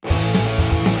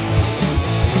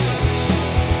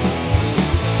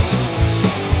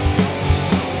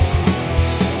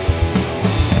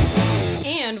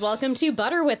welcome to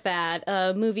Butter With That,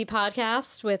 a movie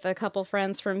podcast with a couple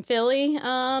friends from Philly.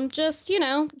 Just,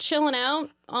 chilling out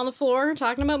on the floor,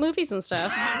 talking about movies and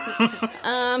stuff.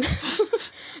 I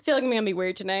feel like I'm going to be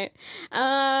weird tonight.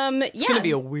 It's going to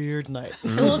be a weird night.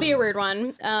 It will be a weird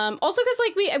one. Also,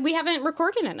 because we haven't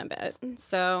recorded in a bit,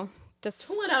 so...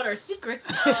 Don't let out our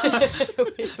secrets.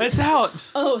 It's out.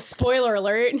 Oh, spoiler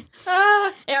alert.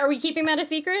 Are we keeping that a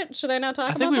secret? Should I not talk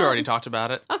about that? I think we've already talked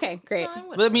about it. Okay, great.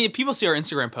 But I mean, people see our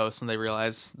Instagram posts and they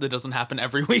realize that doesn't happen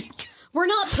every week. We're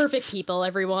not perfect people,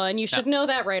 everyone. You should know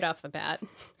that right off the bat.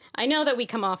 I know that we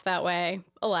come off that way.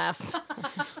 Alas,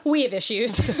 we have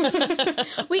issues.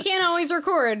 We can't always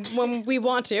record when we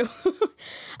want to.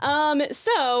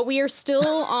 So we are still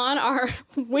on our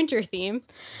winter theme,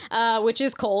 which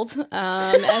is cold.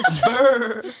 Yes,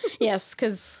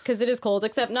 because it is cold,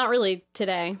 except not really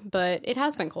today, but it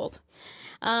has been cold.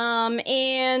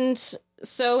 And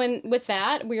so with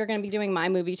that, we are going to be doing my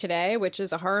movie today, which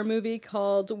is a horror movie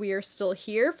called We Are Still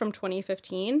Here from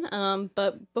 2015.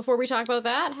 But before we talk about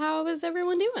that, how is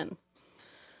everyone doing?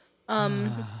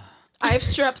 I have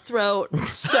strep throat,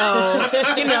 so,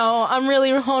 I'm really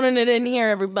honing it in here,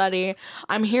 everybody.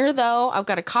 I'm here, though. I've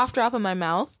got a cough drop in my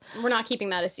mouth. We're not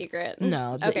keeping that a secret.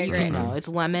 No, okay, you great. can know. It's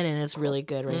lemon, and it's really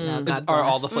good right now. Are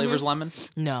all the flavors lemon?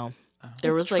 No.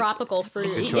 There was tropical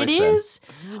fruit. It is.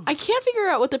 I can't figure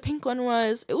out what the pink one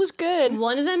was. It was good.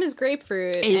 One of them is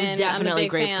grapefruit. It was definitely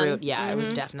Fan. grapefruit. Yeah, it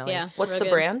was definitely. Yeah. What's the good.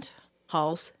 brand?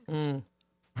 Halls.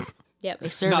 Yep. They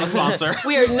serve Not a sponsor.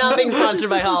 We are not being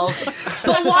sponsored by Halls.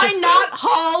 But why not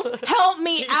Halls? Help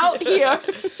me out here.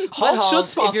 Halls should Halls, if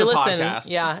sponsor you're listening, podcasts.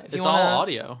 yeah, if you It's wanna- all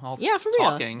audio. All Yeah, for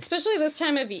real. talking. Especially this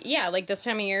time of this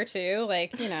time of year too.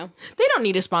 Like, They don't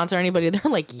need to sponsor anybody.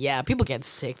 They're like, yeah, people get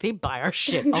sick. They buy our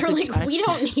shit all they're the like, time. we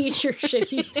don't need your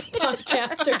shitty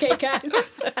podcast, okay,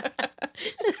 guys?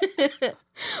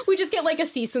 We just get like a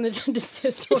cease and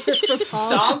desist order from Halls.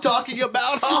 Stop talking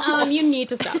about Halls. You need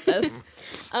to stop this.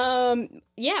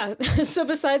 Yeah. So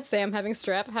besides Sam having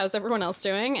strep, how's everyone else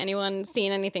doing? Anyone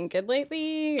seen anything good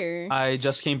lately? Or I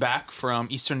just came back from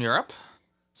Eastern Europe.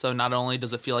 So not only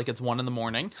does it feel like it's 1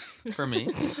 a.m. for me,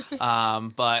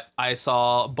 but I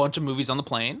saw a bunch of movies on the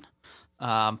plane.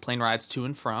 Plane rides to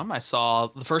and from. I saw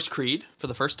the first Creed for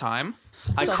the first time.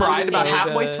 I cried about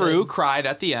halfway through, cried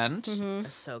at the end.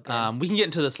 That's so good. We can get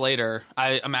into this later.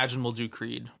 I imagine we'll do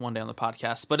Creed one day on the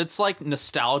podcast, but it's like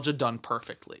nostalgia done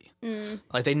perfectly.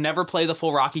 Like they never play the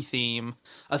full Rocky theme.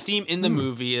 A theme in the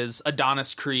movie is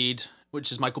Adonis Creed,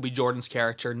 which is Michael B. Jordan's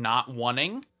character, not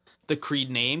wanting the Creed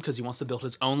name because he wants to build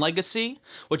his own legacy,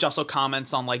 which also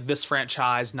comments on like this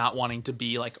franchise not wanting to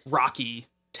be like Rocky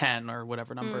 10 or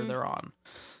whatever number they're on.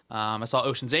 I saw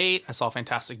Ocean's 8. I saw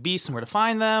Fantastic Beasts and Where to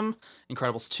Find Them.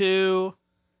 Incredibles 2.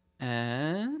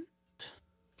 And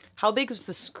How big was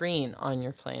the screen on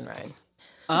your plane ride? it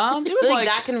I was feel like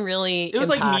that can really it was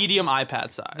like impact medium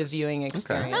iPad size. the viewing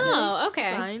experience. oh,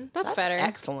 okay, fine. that's better.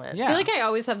 Excellent. Yeah. I feel like I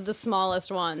always have the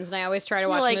smallest ones, and I always try to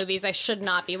watch like- movies I should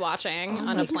not be watching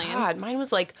on a plane. God, mine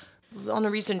was like on a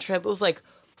recent trip. It was like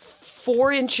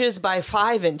 4 inches by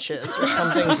 5 inches or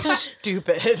something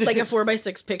stupid. Like a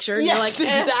 4x6 picture. And yes, you're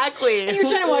like, eh. exactly. You're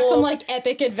trying to watch some like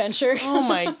epic adventure. Oh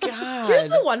my god. Here's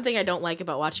the one thing I don't like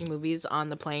about watching movies on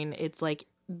the plane. It's like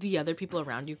the other people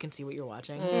around you can see what you're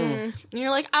watching. And you're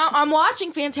like, I'm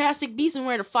watching Fantastic Beasts and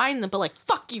Where to Find Them, but like,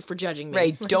 fuck you for judging me.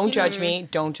 Right, don't judge me.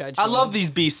 Don't judge me. I love these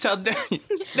beasts. How dare you?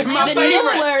 They're I my also-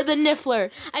 favorite. The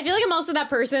Niffler. I feel like I'm also that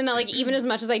person that like even as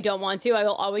much as I don't want to, I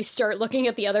will always start looking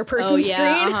at the other person's Oh,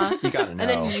 yeah. screen. Uh-huh. You gotta know. And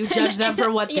then you judge them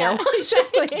for what Yeah, they're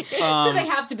exactly. So they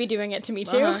have to be doing it to me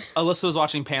too. Alyssa was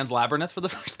watching Pan's Labyrinth for the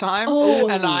first time. Oh,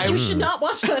 and I you should not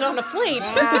watch that on a plane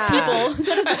with people.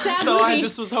 That is a sad so movie. I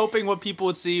just was hoping what people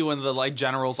would see when the like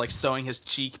general's like sewing his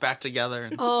cheek back together.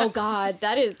 And, Oh God,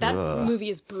 that movie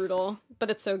is brutal,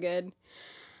 but it's so good.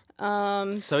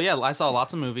 so yeah, I saw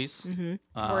lots of movies.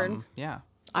 Word. Yeah.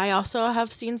 I also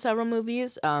have seen several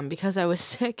movies because I was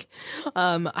sick.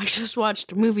 I just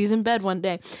watched movies in bed one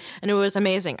day, and it was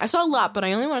amazing. I saw a lot, but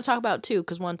I only want to talk about 2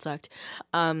 because one sucked.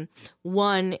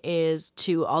 One is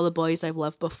To All the Boys I've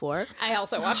Loved Before. I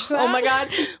also watched that. Oh my god!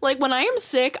 Like when I am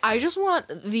sick, I just want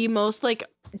the most like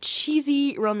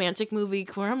cheesy romantic movie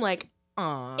where I'm like,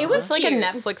 aw. It was It's like cute. a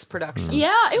Netflix production.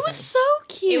 Yeah, it was so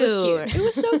cute. It was cute. It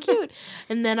was so cute.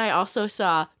 And then I also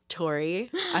saw Tori.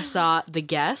 I saw The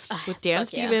Guest with Dan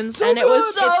fuck yeah. Stevens, and it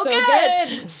was so It's so good.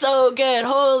 good. So good.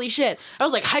 Holy shit. I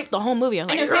was like hyped the whole movie. I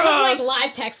was I know like, someone's like "Yes!"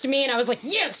 live text me, and I was like,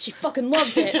 yes, she fucking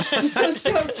loves it. I'm so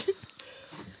stoked.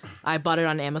 I bought it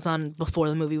on Amazon before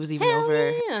the movie was even Hell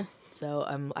over. yeah. So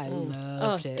I Oh,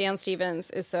 loved it. Dan Stevens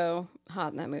is so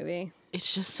hot in that movie.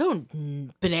 it's just so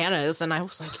bananas, and I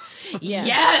was like,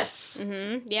 yes.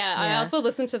 Yeah, I also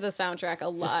listen to the soundtrack a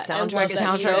lot. The I love soundtrack is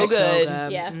that so music.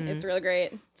 good. Yeah, it's really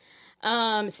great.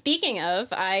 Speaking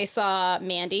of, I saw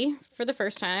Mandy for the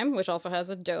first time, which also has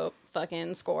a dope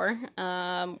fucking score,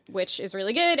 which is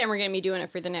really good, and we're going to be doing it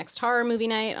for the next horror movie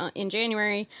night in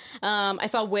January. I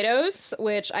saw Widows,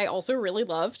 which I also really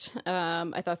loved.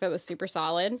 I thought that was super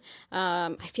solid.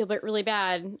 I feel really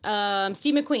bad.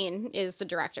 Steve McQueen is the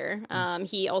director.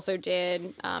 He also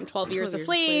did 12 Years a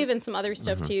Slave and some other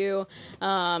stuff too.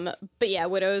 But yeah,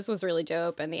 Widows was really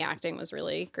dope, and the acting was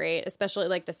really great, especially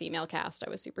like the female cast. I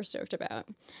was super stoked about.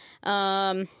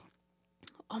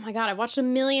 Oh my God, I watched a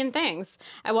million things.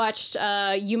 I watched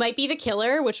You Might Be the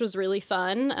Killer, which was really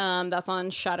fun. That's on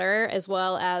Shudder, as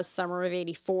well as Summer of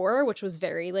 '84, which was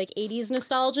very like 80s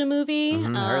nostalgia movie. I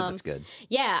heard that's good.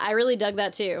 Yeah, I really dug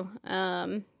that too.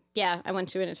 Yeah, I went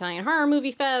to an Italian horror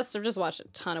movie fest. I've just watched a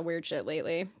ton of weird shit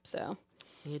lately. So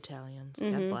The Italians,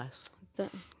 God bless.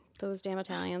 those damn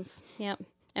Italians. Yep.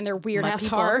 And their weird My ass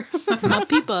people. horror. My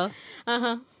people.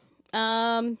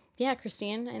 Yeah,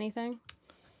 Christine, anything?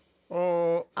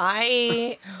 I'm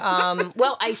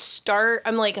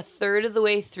like a third of the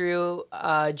way through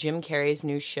Jim Carrey's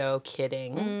new show,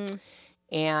 Kidding.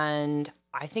 And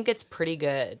I think it's pretty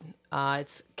good.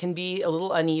 It can be a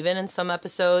little uneven in some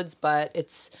episodes, but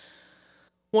it's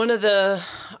one of the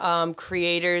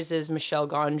creators is Michel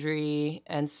Gondry,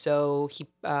 and so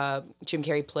Jim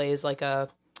Carrey plays like a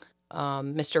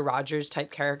Mr. Rogers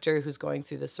type character who's going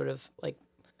through this sort of like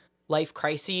life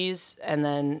crises, and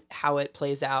then how it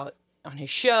plays out on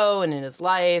his show and in his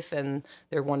life, and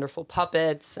they're wonderful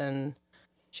puppets, and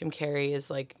Jim Carrey is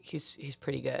like he's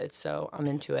pretty good, so I'm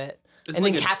into it. It's and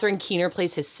like then Catherine Keener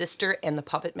plays his sister and the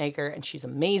puppet maker, and she's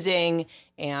amazing,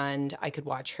 and I could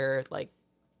watch her like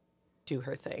do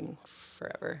her thing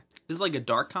forever. Is it like a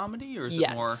dark comedy, or is it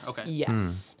more okay?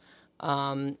 Yes.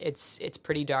 It's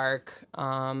pretty dark.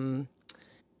 And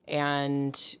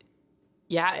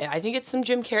yeah, I think it's some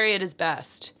Jim Carrey at his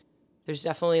best. There's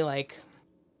definitely like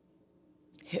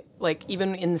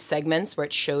even in the segments where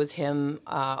it shows him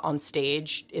on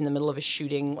stage in the middle of a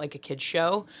shooting, like a kid's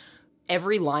show,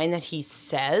 every line that he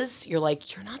says, you're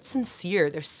like, you're not sincere.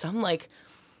 There's some like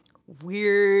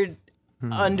weird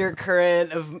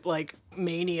undercurrent of like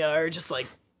mania or just like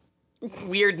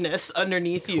weirdness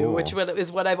underneath you, Cool. which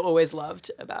is what I've always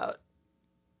loved about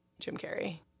Jim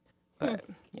Carrey. But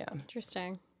yeah.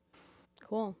 Interesting.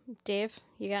 Cool. Dave,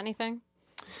 you got anything?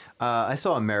 I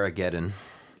saw Amerigeddon.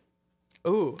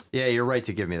 Ooh. Yeah, you're right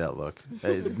to give me that look.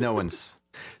 No one's.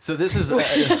 So this is.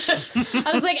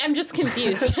 I was like, I'm just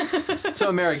confused.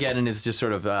 So Amerigeddon is just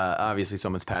sort of obviously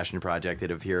someone's passion project. It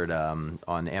appeared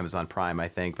on Amazon Prime, I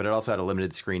think, but it also had a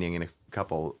limited screening in a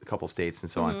couple states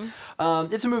and so on.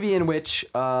 It's a movie in which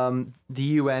the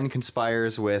UN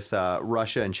conspires with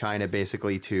Russia and China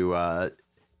basically to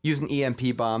use an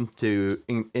EMP bomb to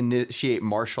initiate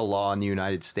martial law in the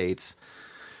United States.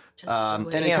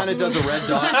 And it kind of does a Red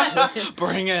Dawn.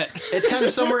 Bring it. It's kind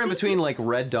of somewhere in between like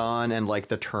Red Dawn and like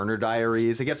the Turner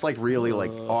Diaries. It gets like really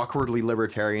like awkwardly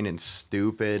libertarian and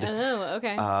stupid. Oh,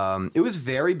 okay. It was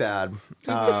very bad.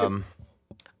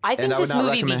 I think And I would this not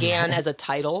movie recommend began it. as a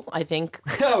title. I think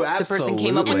Oh, the person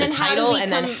came up with absolutely. a And then how title, did we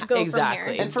and then go from here?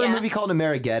 exactly. And for a movie called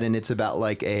Amerigeddon, it's about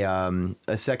like a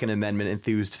Second Amendment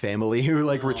enthused family who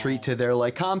like retreat to their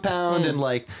like compound and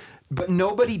like, but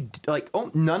nobody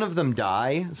none of them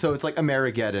die. So it's like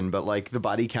Amerigeddon, but like the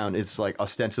body count is like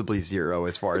ostensibly 0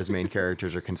 as far as main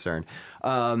characters are concerned.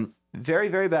 Very,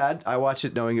 very bad. I watched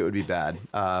it knowing it would be bad,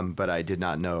 but I did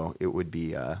not know it would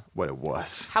be what it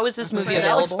was. How is this movie And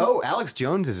available? Alex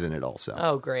Jones is in it also.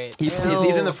 Oh, great.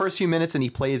 He's in the first few minutes and he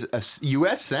plays a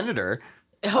U.S. senator.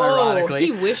 Oh, Ironically,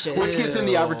 he wishes. which gives him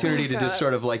the opportunity to just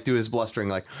sort of like do his blustering,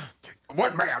 like,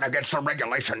 One man against the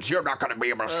regulations. You're not going to be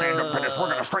able to stand up for this. We're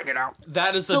going to straighten it out.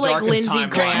 That is the So, like, darkest Lindsey time.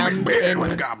 Graham. Beard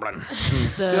with a goblin.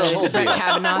 the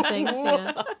Kavanaugh things.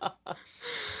 Yeah.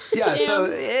 yeah. So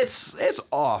it's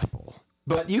awful,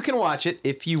 but you can watch it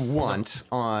if you want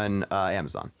on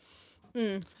Amazon.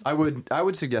 I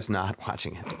would suggest not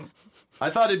watching it. I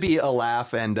thought it'd be a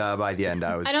laugh, and by the end,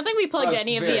 I don't think we plugged was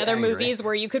any of very the other angry. movies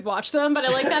where you could watch them, but I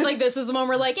like that. Like, this is the one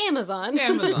where like Amazon.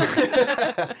 Amazon.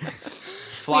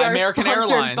 Fly We are American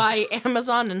sponsored Airlines. by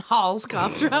Amazon and Hall's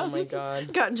Cops Oh my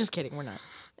god. God, just kidding. We're not.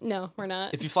 No, we're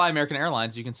not. If you fly American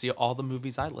Airlines, you can see all the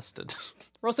movies I listed.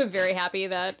 We're also very happy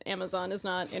that Amazon is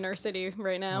not in our city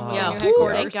right now. Yeah. Our new Woo,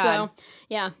 headquarters. thank God. So,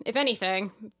 yeah, if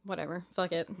anything, whatever.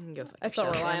 Fuck it. Go fuck I still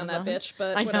yourself, rely on that Amazon. bitch,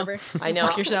 but I know. whatever. I know.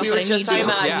 Fuck yourself, we were but I just need talking you.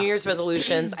 about Yeah. New Year's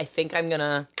resolutions. I think I'm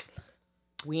gonna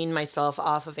wean myself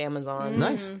off of Amazon.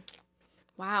 nice.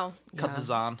 Wow. Cut the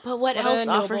Zon. But what What a else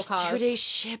noble offers cause. 2-day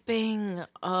shipping?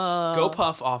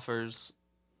 GoPuff offers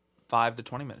 5 to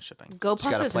 20 minute shipping.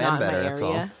 GoPuff gotta is plan not better, in my that's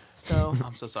all. area. So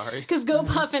I'm so sorry. Because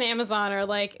GoPuff and Amazon are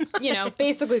like,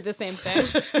 basically the same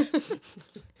thing.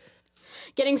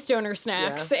 Getting stoner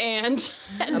snacks and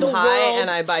I'm the high world and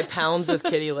I buy pounds of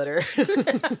kitty litter. and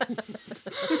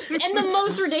the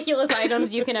most ridiculous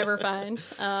items you can ever find.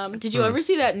 did you ever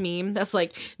see that meme that's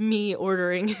like me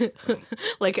ordering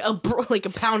like a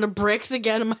pound of bricks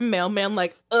again, and my mailman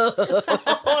like, ugh.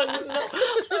 Oh no.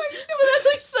 But that's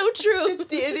like so true.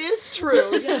 It is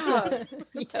true. Yeah.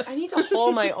 I need to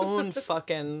haul my own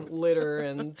fucking litter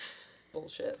and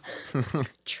bullshit.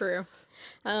 True.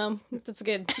 That's a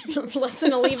good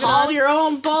lesson to leave it All on. your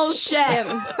own bullshit.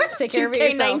 Take care of it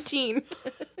yourself. K19.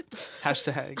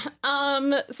 Hashtag.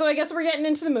 So I guess we're getting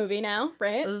into the movie now,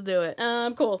 right? Let's do it.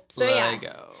 Cool. So yeah.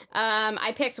 Lego.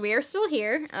 I picked We Are Still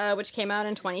Here, which came out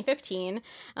in 2015.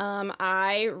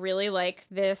 I really like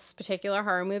this particular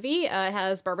horror movie. It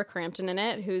has Barbara Crampton in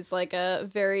it, who's like a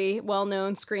very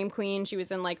well-known scream queen. She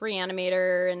was in like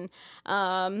Reanimator,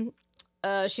 and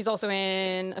she's also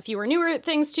in a few newer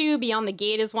things too. Beyond the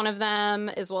Gate is one of them,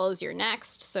 as well as You're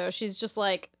Next. So she's just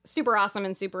like super awesome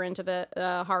and super into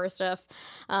the horror stuff.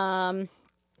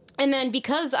 And then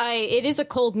because it is a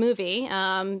cold movie,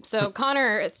 so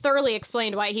Connor thoroughly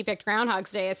explained why he picked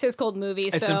Groundhog's Day as his cold movie.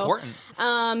 It's so,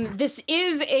 important. This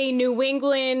is a New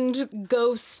England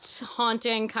ghost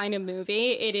haunting kind of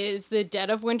movie. It is the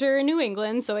dead of winter in New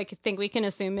England, so I think we can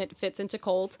assume it fits into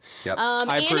cold. Yep.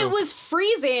 I And it approve. was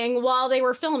freezing while they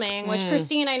were filming, which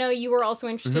Christine, I know you were also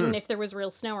interested in if there was real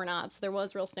snow or not. So there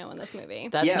was real snow in this movie.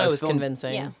 That Yeah, it snow was is filmed-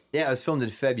 convincing. Yeah. Yeah, it was filmed in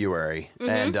February,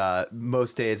 and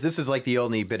most days, this is like the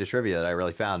only bit of trivia that I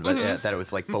really found, but that it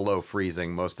was like below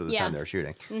freezing most of the Yeah. time they were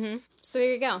shooting. So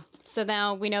there you go. So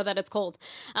now we know that it's cold.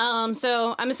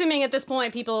 So I'm assuming at this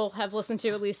point people have listened to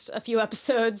at least a few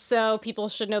episodes, so people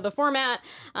should know the format.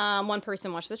 One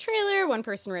person watched the trailer, one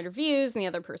person read reviews, and the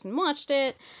other person watched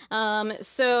it.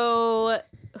 So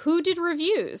who did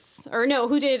reviews? Or no,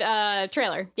 who did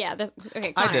trailer? Yeah,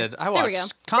 okay, Connor. I did. I There we go.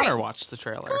 watched. Connor Great. watched the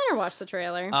trailer. Connor watched the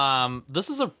trailer. This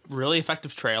is a really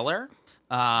effective trailer.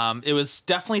 It was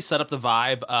definitely set up the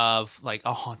vibe of like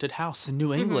a haunted house in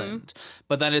New England,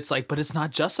 but then it's like, but it's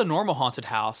not just a normal haunted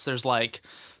house. There's like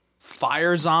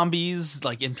fire zombies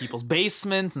like in people's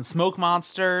basements and smoke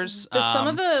monsters. Some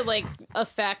of the like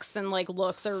effects and like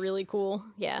looks are really cool.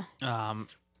 Yeah.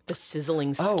 The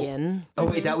sizzling skin. Oh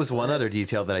wait, that was one other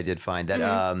detail that I did find that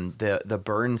the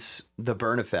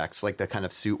burn effects, like the kind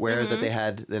of suit wear that they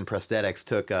had in prosthetics,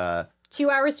 took 2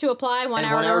 hours to apply, 1 And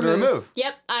hour, 1 hour to to remove. remove.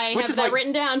 Yep, I Which have is that like-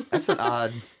 written down. that's an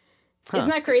odd. Isn't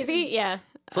that crazy? Yeah.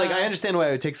 It's like I understand why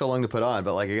it would take so long to put on,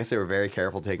 but like I guess they were very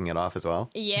careful taking it off as well.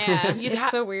 Yeah,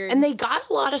 it's so weird. And they got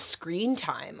a lot of screen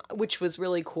time, which was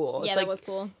really cool. Yeah, It's that like- was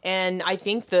cool. And I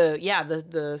think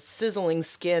the sizzling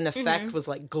skin effect was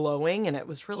like glowing, and it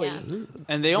was really Yeah.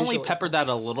 And they only Visually peppered that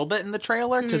a little bit in the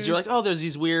trailer because you're like, oh, there's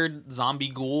these weird zombie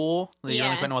ghoul. You don't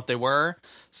Yeah. quite know what they were.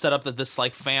 Set up that this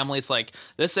like family, it's like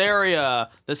this area,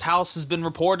 this house has been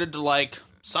reported to like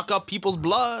suck up people's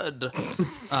blood,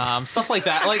 stuff like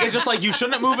that. Like it's just like you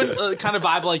shouldn't move in kind of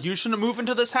vibe. Like you shouldn't move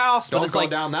into this house, but Don't it's go like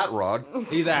down that rod.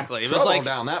 exactly. It was Trouble like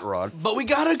down that rod. but we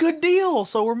got a good deal,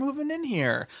 so we're moving in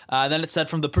here. Then it said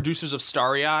from the producers of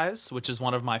Starry Eyes, which is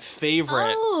one of my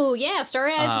favorite. Oh, yeah,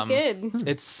 Starry Eyes is good.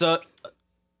 It's so.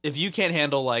 If you can't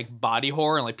handle like body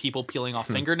horror and like people peeling off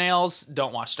fingernails,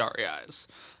 don't watch Starry Eyes.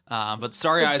 But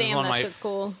Starry Eyes is damn, one of that my shit's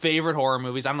cool. favorite horror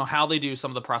movies. I don't know how they do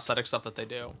some of the prosthetic stuff that they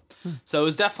do. So it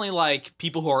was definitely like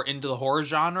people who are into the horror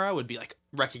genre would be like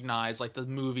recognize like the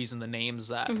movies and the names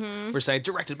that were saying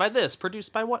directed by this,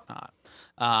 produced by whatnot.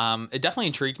 It definitely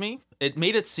intrigued me. It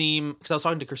made it seem, because I was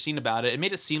talking to Christine about it, it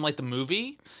made it seem like the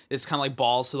movie is kind of like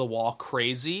balls to the wall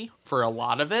crazy for a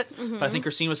lot of it. But I think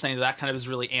Christine was saying that kind of is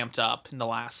really amped up in the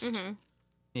last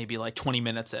maybe like 20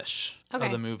 minutes ish Okay.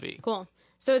 of the movie. Cool.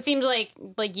 So it seems like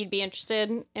you'd be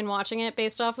interested in watching it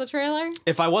based off the trailer.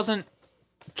 If I wasn't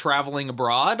traveling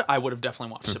abroad, I would have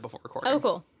definitely watched it before recording. Oh,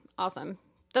 cool. Awesome.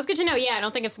 That's good to know. Yeah, I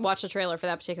don't think I've watched a trailer for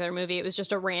that particular movie. It was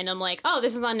just a random, like, oh,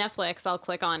 this is on Netflix. I'll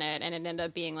click on it. And it ended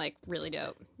up being, like, really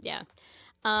dope. Yeah.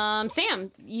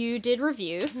 Sam, you did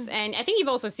reviews. And I think you've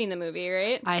also seen the movie,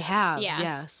 right? I have, Yeah.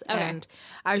 yes. Okay. And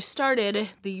I started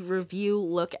the review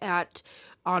look at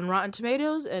on Rotten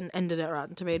Tomatoes and ended at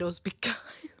Rotten Tomatoes because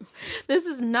this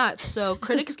is nuts. So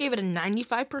critics gave it a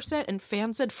 95% and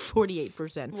fans said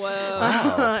 48%.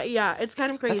 Whoa. Yeah, it's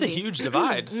kind of crazy. That's a huge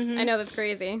divide. I know, that's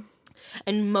crazy.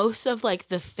 and most of like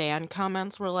the fan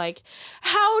comments were like,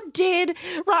 how did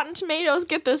Rotten Tomatoes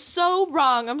get this so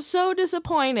wrong? I'm so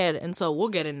disappointed. And so we'll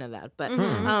get into that, but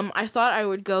I thought I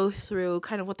would go through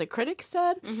kind of what the critics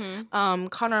said.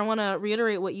 Connor, I want to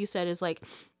reiterate what you said is like,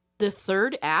 the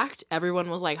third act, everyone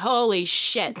was like, holy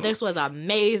shit, this was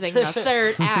amazing. The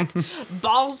third act,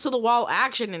 balls to the wall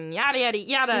action and yada, yada,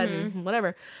 yada, and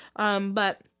whatever.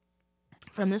 But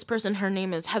from this person, her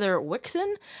name is Heather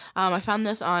Wixon. I found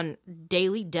this on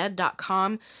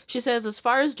dailydead.com. She says, as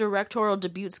far as directorial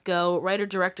debuts go,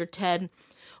 writer-director Ted,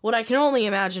 what I can only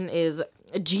imagine is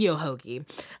Geo Hoagie,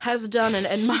 has done an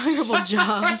admirable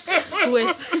job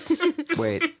with...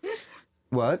 Wait,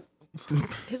 what?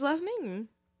 his last name.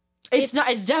 It's not.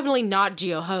 It's definitely not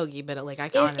Geo Hoagie, but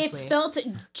honestly, it's spelled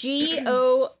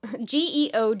Geogheghan.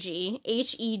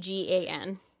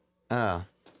 Oh.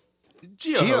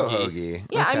 Geo Hoagie.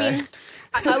 Yeah,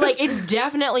 Okay. I mean, it's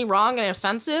definitely wrong and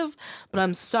offensive, but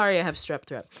I'm sorry I have strep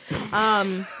throat.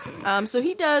 So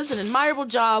he does an admirable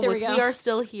job with We Are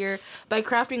Still Here by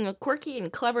crafting a quirky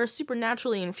and clever,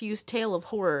 supernaturally infused tale of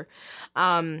horror.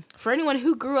 For anyone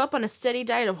who grew up on a steady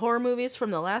diet of horror movies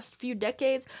from the last few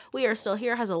decades, We Are Still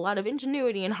Here has a lot of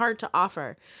ingenuity and heart to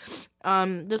offer.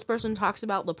 This person talks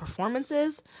about the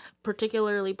performances,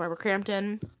 particularly Barbara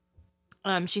Crampton.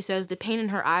 She says the pain in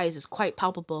her eyes is quite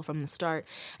palpable from the start,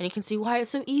 and you can see why it's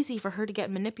so easy for her to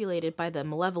get manipulated by the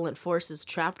malevolent forces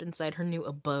trapped inside her new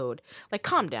abode. Like,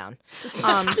 calm down. This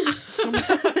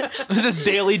is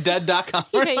dailydead.com.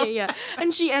 Yeah.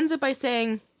 And she ends it by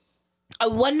saying, a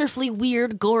wonderfully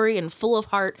weird, gory, and full of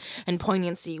heart and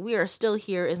poignancy, We Are Still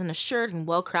Here is an assured and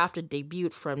well-crafted debut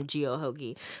from Geo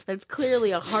Hoagie. That's clearly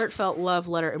a heartfelt love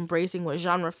letter embracing what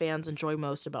genre fans enjoy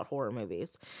most about horror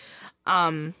movies.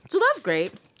 So that's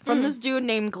great. From this dude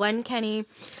named Glenn Kenny.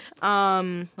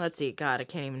 Let's see. God, I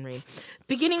can't even read.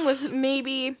 Beginning with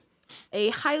maybe a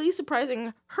highly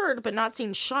surprising heard but not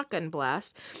seen shotgun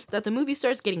blast, that the movie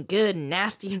starts getting good and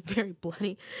nasty and very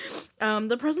bloody.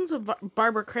 The presence of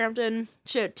Barbara Crampton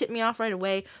should tip me off right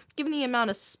away, given the amount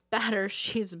of spatter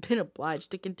she's been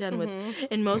obliged to contend with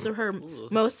in most of her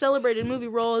most celebrated movie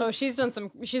roles. Oh, she's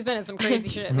been in some crazy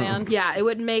shit, man. Yeah, it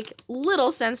would make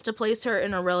little sense to place her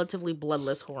in a relatively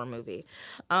bloodless horror movie.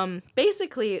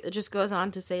 Basically, it just goes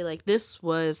on to say, like, this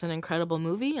was an incredible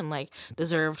movie and, like,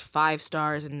 deserved 5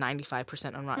 stars and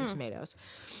 95% on Rotten Tomatoes.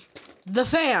 The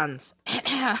fans.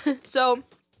 So,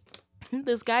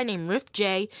 this guy named Riff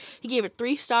J, he gave it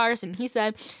 3 stars, and he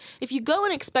said, if you go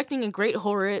in expecting a great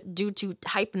horror due to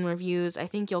hype and reviews, I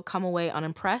think you'll come away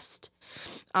unimpressed.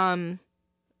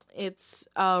 It's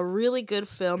a really good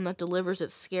film that delivers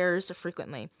its scares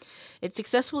frequently. It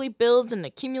successfully builds and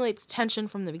accumulates tension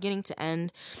from the beginning to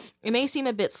end. It may seem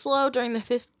a bit slow during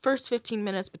the first 15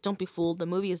 minutes, but don't be fooled. The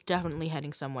movie is definitely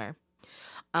heading somewhere.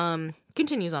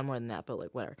 Continues on more than that, but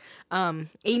like whatever.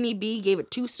 Amy B gave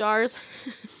it 2 stars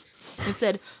and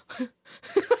said, I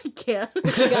can't.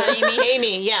 What you got, Amy?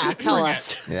 Amy, yeah, tell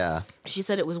us. Yeah. She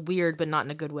said it was weird, but not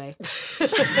in a good way.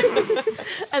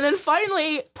 And then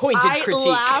finally, Pointed I critique.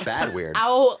 laughed Bad weird.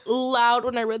 out loud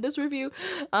when I read this review.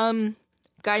 Guy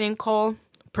named Cole,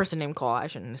 person named Cole, I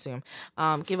shouldn't assume,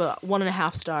 gave it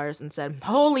 1.5 stars and said,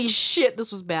 holy shit,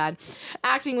 this was bad.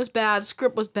 Acting was bad,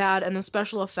 script was bad, and the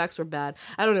special effects were bad.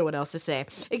 I don't know what else to say.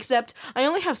 Except, I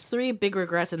only have 3 big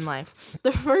regrets in life.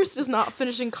 The first is not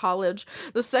finishing college,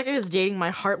 the second is dating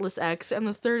my heartless ex, and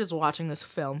the third is watching this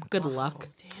film. Good luck.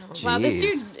 Wow, this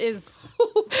Jeez. dude is...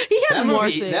 He had more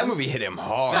things. That movie hit him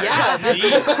hard. Yeah, this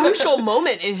was a crucial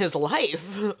moment in his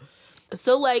life.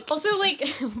 So, like... Also, like,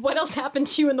 what else happened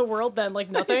to you in the world then?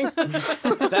 Like, nothing?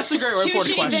 That's a great 2 report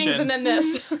shitty question. things and then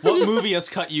this. What movie has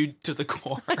cut you to the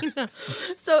core?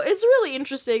 So it's really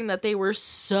interesting that they were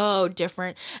so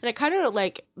different, and it kind of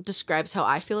like describes how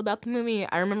I feel about the movie.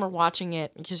 I remember watching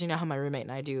it because you know how my roommate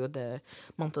and I do the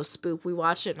month of Spook. We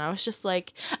watched it, and I was just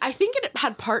like, I think it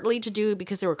had partly to do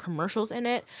because there were commercials in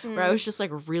it, where I was just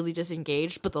like really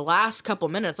disengaged. But the last couple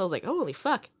minutes, I was like, holy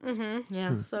fuck,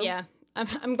 yeah. So Yeah.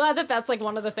 I'm glad that that's like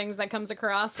one of the things that comes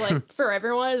across like for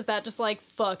everyone is that just like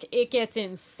fuck it gets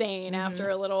insane after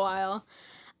a little while.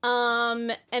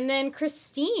 And then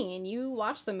Christine, you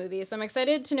watched the movie, so I'm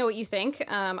excited to know what you think.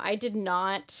 I did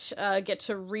not get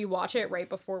to rewatch it right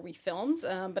before we filmed,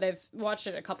 but I've watched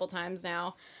it a couple times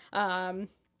now. But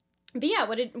yeah,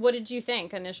 what did you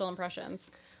think? Initial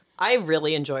impressions? I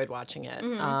really enjoyed watching it.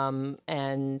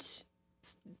 And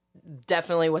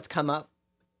definitely what's come up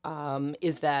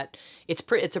is that it's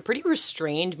a pretty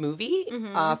restrained movie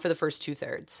for the first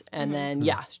 2/3, and then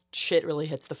shit really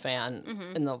hits the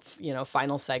fan in the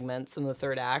final segments in the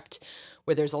third act,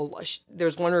 where there's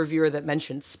one reviewer that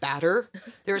mentioned spatter.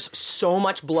 There's so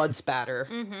much blood spatter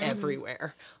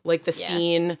everywhere, like the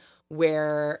scene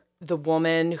where the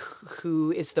woman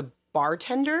who is the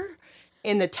bartender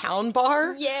in the town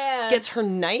bar gets her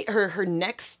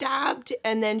neck stabbed,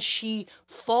 and then she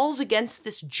falls against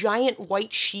this giant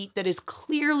white sheet that is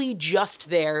clearly just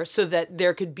there so that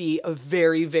there could be a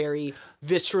very, very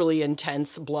viscerally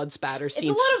intense blood spatter scene.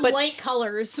 It's a lot of light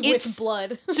colors with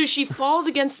blood. So she falls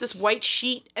against this white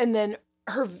sheet, and then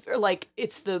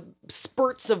it's the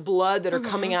spurts of blood that are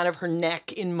coming out of her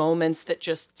neck in moments that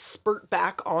just spurt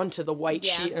back onto the white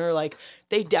sheet, and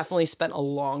they definitely spent a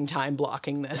long time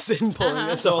blocking this and pulling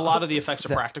this So a off. lot of the effects are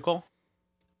practical.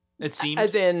 It seems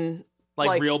As in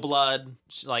like real blood,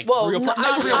 like well, real not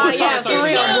not real real blood. blood. sorry,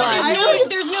 Real sorry, blood. sorry.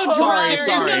 There's no Sorry, dread.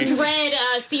 sorry. There's no dread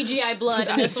CGI blood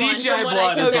in this one. CGI from what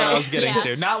blood I is can what I tell. was getting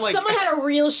to. Not like Someone had a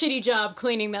real shitty job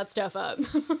cleaning that stuff up.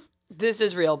 This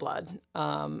is real blood.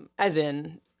 As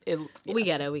in it. We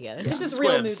yes. get it. We get it. This is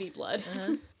real Squibs. movie blood.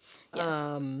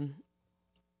 Yes.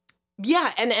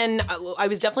 Yeah, and I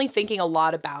was definitely thinking a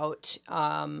lot about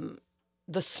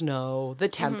the snow, the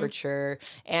temperature,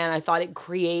 and I thought it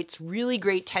creates really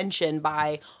great tension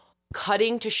by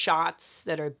cutting to shots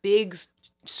that are big,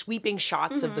 sweeping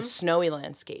shots of the snowy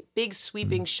landscape, big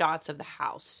sweeping shots of the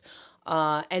house,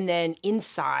 and then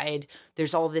inside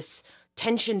there's all this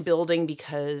tension building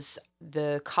because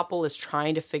the couple is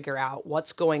trying to figure out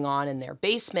what's going on in their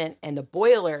basement, and the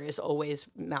boiler is always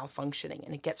malfunctioning,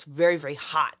 and it gets very, very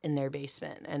hot in their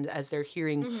basement. And as they're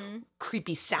hearing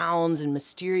creepy sounds and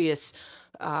mysterious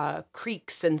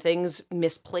creaks and things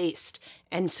misplaced,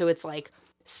 and so it's like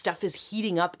stuff is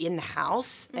heating up in the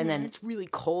house, and then it's really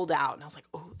cold out. And I was like,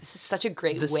 oh, this is such a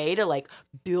great way to like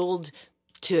build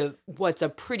to what's a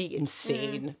pretty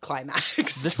insane climax.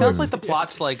 this sounds like the plot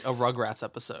to like a Rugrats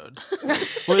episode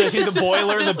where they think the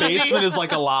boiler in the basement is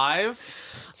like alive.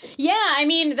 Yeah, I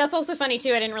mean, that's also funny,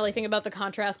 too. I didn't really think about the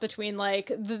contrast between, like,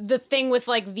 the thing with,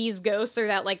 like, these ghosts are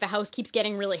that, like, the house keeps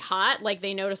getting really hot. Like,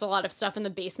 they notice a lot of stuff in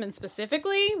the basement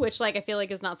specifically, which, like, I feel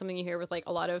like is not something you hear with, like,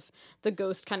 a lot of the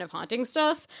ghost kind of haunting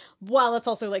stuff, while it's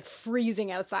also, like,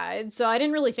 freezing outside. So I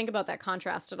didn't really think about that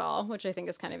contrast at all, which I think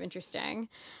is kind of interesting.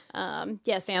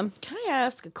 Yeah, Sam? Can I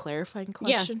ask a clarifying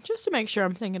question? Just to make sure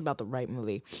I'm thinking about the right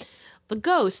movie. The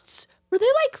ghosts, were they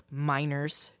like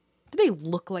miners? Do they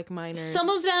look like miners? Some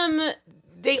of them...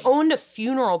 They owned a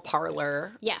funeral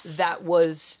parlor. Yes. That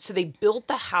was, so they built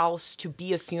the house to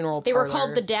be a funeral They parlor. were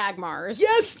called the Dagmars.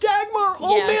 Yes, Dagmar!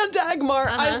 Old Yeah. man Dagmar!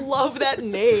 I love that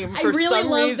name I for really some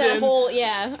love reason. that whole...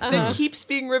 Yeah. That keeps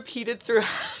being repeated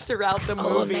throughout the movie.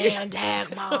 Old man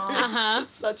Dagmar. It's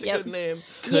just such a good name.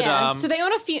 Yeah, so they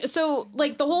own a few. So,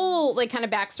 like, the whole, like, kind of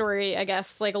backstory, I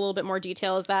guess, like, a little bit more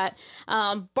detail is that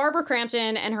Barbara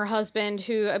Crampton and her husband,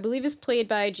 who I believe is played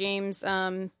by James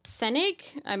Senig,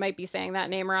 I might be saying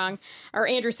that name wrong, or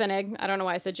Andrew Senig. I don't know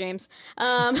why I said James.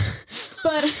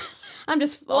 But I'm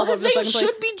just all over His the name fucking place.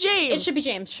 should be James. It should be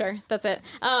James, sure. That's it.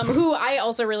 Who I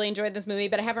also really enjoyed this movie,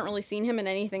 but I haven't really seen him in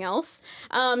anything else.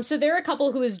 So they're a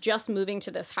couple who is just moving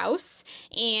to this house,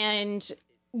 and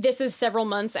this is several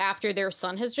months after their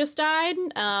son has just died.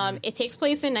 It takes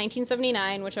place in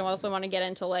 1979, which I also want to get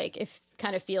into, like, if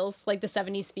kind of feels like the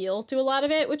 70s feel to a lot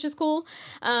of it, which is cool.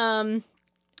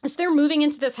 So they're moving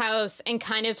into this house and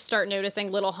kind of start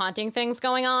noticing little haunting things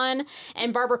going on.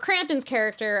 And Barbara Crampton's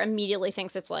character immediately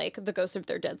thinks it's like the ghost of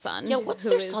their dead son. Yeah, what's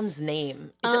who their is- son's name?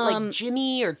 Is it like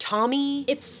Jimmy or Tommy?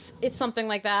 It's something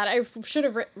like that. I should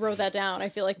have wrote that down. I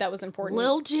feel like that was important.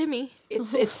 Lil Jimmy.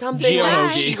 It's something like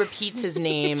Geology. she repeats his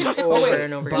name over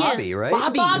and over again. Bobby, right?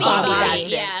 Bobby. Bobby, That's it.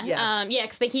 yeah, Yes. yeah,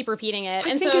 because they keep repeating it, I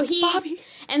and think so it's Bobby.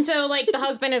 and so like the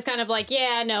husband is kind of like,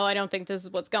 yeah, no, I don't think this is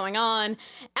what's going on.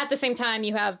 At the same time,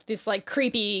 you have this like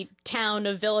creepy town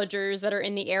of villagers that are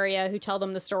in the area who tell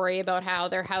them the story about how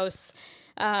their house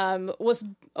was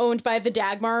owned by the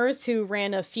Dagmars, who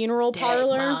ran a funeral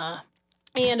parlor,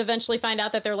 and eventually find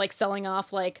out that they're like selling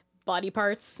off like body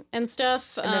parts and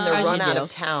stuff. And then they're As run you out do. of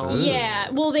town.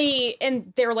 Yeah, well,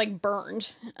 they're like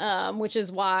burned, which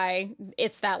is why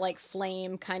it's that like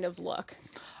flame kind of look.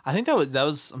 I think that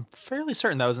was I'm fairly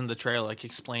certain that was in the trailer, like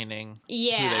explaining who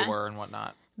Yeah. they were and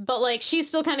whatnot. But like she's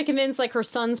still kind of convinced like her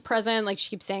son's present, like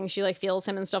she keeps saying she like feels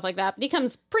him and stuff like that. But it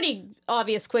becomes pretty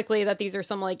obvious quickly that these are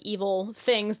some like evil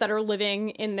things that are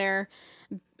living in their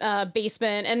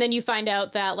basement, and then you find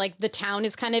out that like the town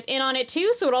is kind of in on it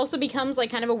too, so it also becomes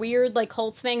like kind of a weird like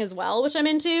cult thing as well, which I'm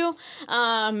into.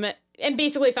 and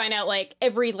basically find out like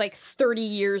every like 30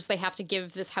 years they have to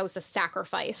give this house a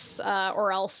sacrifice,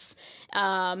 or else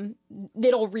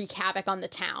it'll wreak havoc on the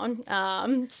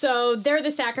town. So they're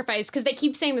the sacrifice because they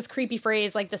keep saying this creepy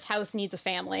phrase like this house needs a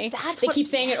family. They keep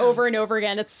saying it over and over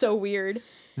again. It's so weird.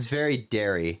 It's very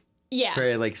Derry. Yeah.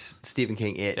 Very like Stephen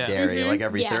King Derry, like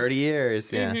every 30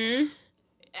 years. Yeah.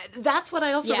 That's what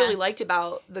I also really liked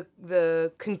about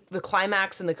the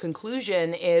climax and the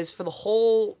conclusion is for the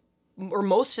whole or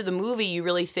most of the movie you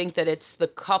really think that it's the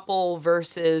couple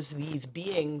versus these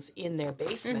beings in their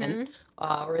basement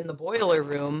or in the boiler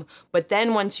room, but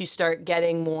then once you start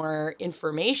getting more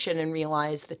information and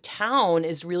realize the town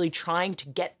is really trying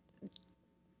to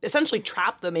essentially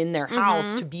trap them in their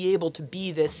house to be able to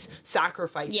be this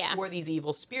sacrifice for these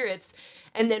evil spirits.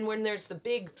 And then when there's the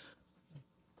big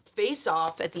face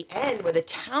off at the end where the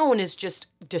town is just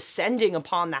descending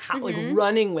upon the house, like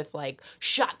running with like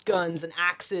shotguns and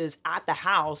axes at the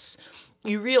house,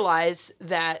 you realize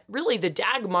that really the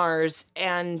Dagmars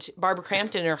and Barbara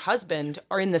Crampton, her husband,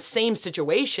 are in the same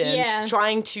situation,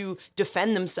 trying to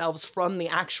defend themselves from the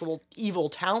actual evil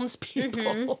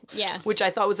townspeople. Which I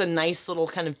thought was a nice little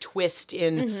kind of twist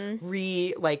in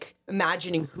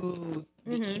imagining who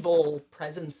the evil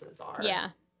presences are. Yeah.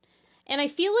 And I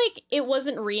feel like it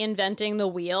wasn't reinventing the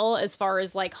wheel as far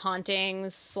as like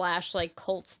hauntings / like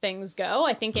cult things go.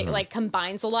 I think it like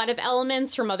combines a lot of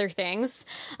elements from other things.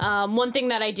 One thing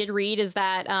that I did read is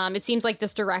that it seems like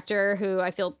this director, who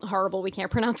I feel horrible we can't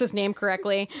pronounce his name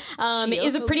correctly,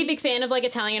 is a pretty big fan of like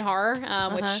Italian horror,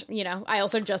 which, you know, I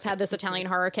also just had this Italian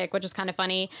horror kick, which is kind of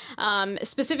funny.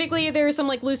 Specifically, there's some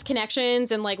like loose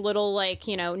connections and like little like,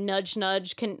 you know, nudge,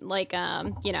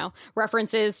 you know,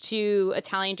 references to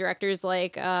Italian directors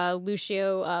like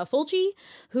Lucio Fulci,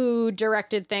 who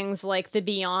directed things like The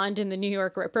Beyond and The New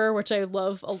York Ripper, which I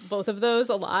love both of those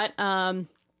a lot. So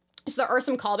there are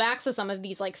some callbacks to some of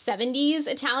these like 70s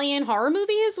Italian horror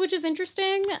movies, which is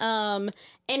interesting. And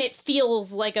it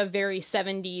feels like a very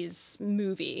 70s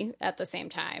movie at the same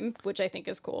time, which I think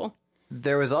is cool.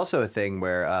 There was also a thing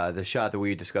where the shot that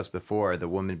we discussed before, the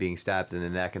woman being stabbed in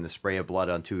the neck and the spray of blood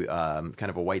onto kind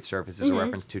of a white surface, is a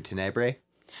reference to Tenebrae.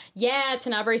 Yeah,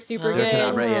 Tenebre's super good.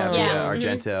 Tenebrae,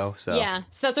 Argento. So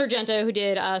that's Argento, who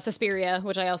did Suspiria,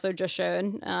 which I also just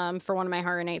showed for one of my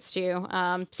horror nights too.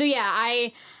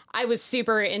 I was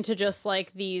super into just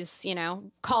like these, you know,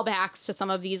 callbacks to some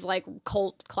of these like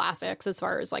cult classics as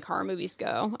far as like horror movies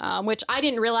go, which I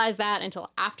didn't realize that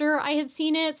until after I had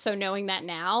seen it. So knowing that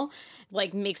now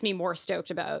like makes me more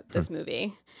stoked about this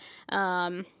movie.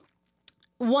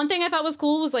 One thing I thought was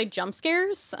cool was like jump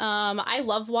scares. I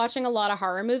love watching a lot of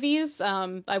horror movies.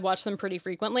 I watch them pretty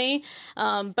frequently,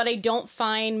 but I don't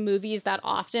find movies that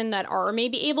often that are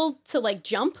maybe able to like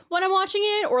jump when I'm watching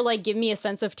it or like give me a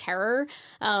sense of terror.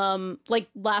 Like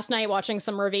last night watching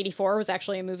Summer of '84 was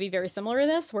actually a movie very similar to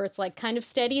this, where it's like kind of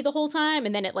steady the whole time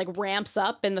and then it like ramps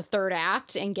up in the third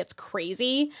act and gets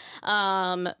crazy.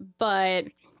 But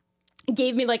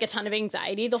gave me like a ton of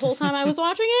anxiety the whole time I was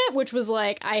watching it, which was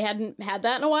like I hadn't had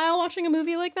that in a while watching a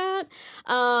movie like that.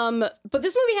 But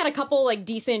this movie had a couple like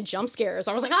decent jump scares.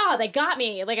 I was like, they got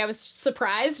me. Like I was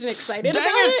surprised and excited about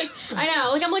it. I know.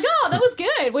 Like I'm like, that was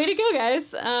good. Way to go,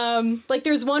 guys. Like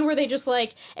there's one where they just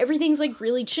like everything's like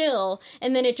really chill,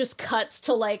 and then it just cuts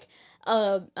to like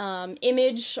a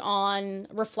image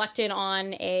reflected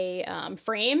on a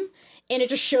frame, and it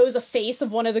just shows a face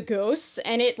of one of the ghosts,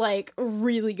 and it like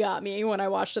really got me when I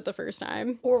watched it the first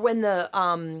time. Or when the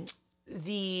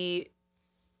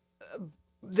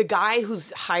guy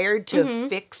who's hired to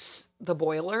fix the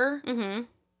boiler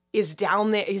is down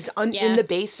there, in the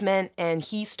basement, and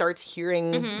he starts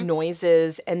hearing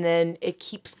noises, and then it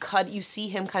keeps you see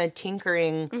him kind of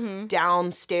tinkering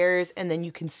downstairs, and then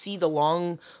you can see the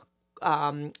long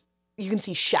you can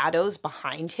see shadows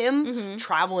behind him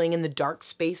traveling in the dark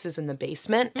spaces in the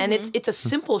basement. And it's a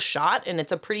simple shot, and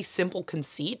it's a pretty simple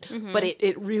conceit, but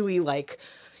it really like,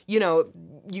 you know,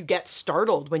 you get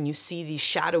startled when you see these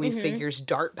shadowy figures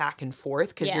dart back and forth,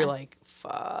 because you're like,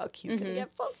 fuck, he's gonna get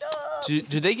fucked up. Do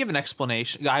they give an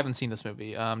explanation? I haven't seen this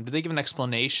movie. Do they give an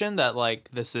explanation that like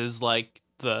this is like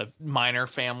the Minor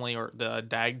family or the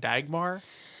Dagmar?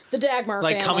 The Dagmar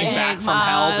like family. coming back from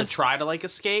hell to try to like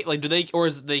escape? Like, do they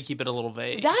keep it a little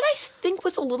vague? That I think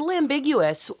was a little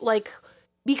ambiguous, like,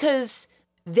 because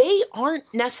they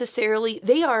aren't necessarily,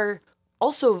 they are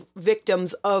also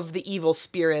victims of the evil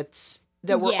spirits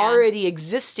that were already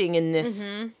existing in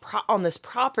this on this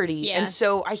property, and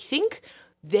so I think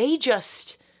they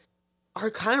just are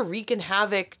kind of wreaking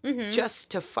havoc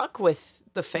just to fuck with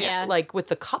the Yeah. like with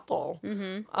the couple,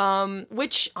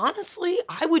 which honestly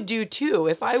I would do too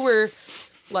if I were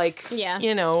like, Yeah.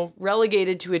 you know,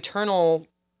 relegated to eternal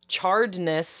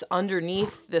charredness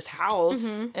underneath this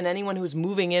house, and anyone who's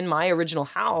moving in my original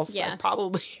house, Yeah. I'd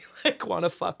probably like want to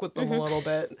fuck with them a little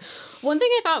bit. One thing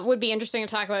I thought would be interesting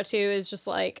to talk about too is just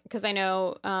like, because I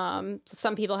know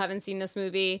some people haven't seen this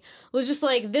movie, was just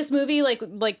like this movie,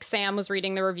 like Sam was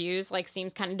reading the reviews, like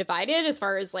seems kind of divided as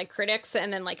far as like critics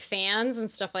and then like fans and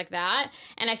stuff like that.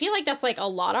 And I feel like that's like a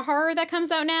lot of horror that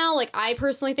comes out now. Like I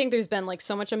personally think there's been like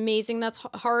so much amazing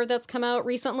horror that's come out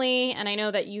recently, and I know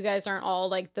that you guys aren't all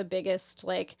like the biggest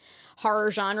like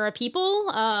horror genre people,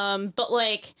 but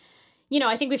like, you know,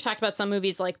 I think we've talked about some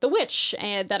movies like The Witch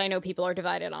that I know people are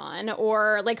divided on,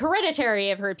 or like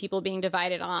Hereditary I've heard people being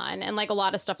divided on, and like a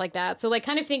lot of stuff like that. So like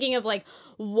kind of thinking of like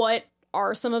what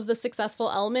are some of the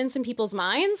successful elements in people's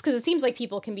minds, because it seems like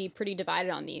people can be pretty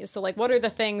divided on these. So like what are the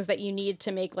things that you need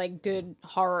to make like good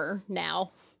horror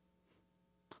now?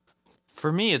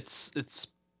 For me, it's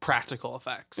practical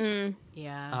effects.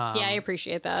 Yeah. Yeah, I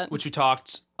appreciate that. Which we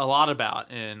talked a lot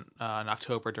about in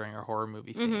October during our horror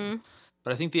movie theme.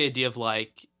 But I think the idea of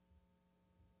like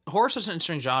horror is such an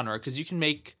interesting genre because you can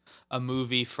make a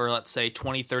movie for, let's say,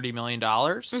 $20-30 million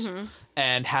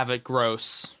and have it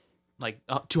gross like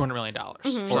 $200 million.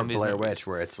 Or Blair Witch,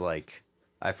 where it's like,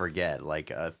 I forget,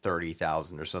 like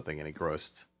 30,000 or something, and it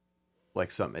grossed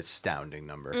like some astounding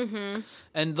number.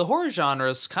 And the horror genre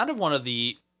is kind of one of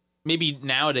the, maybe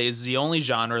nowadays, the only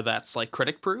genre that's like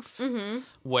critic proof,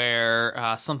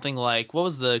 where something like, what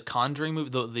was the Conjuring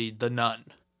movie? The Nun.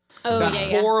 Oh, Got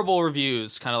yeah. horrible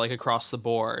reviews, kind of like across the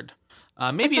board.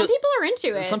 Maybe Some people are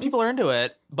into it. some people are into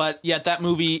it, but yet that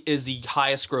movie is the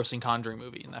highest grossing Conjuring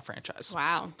movie in that franchise.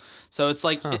 Wow. So it's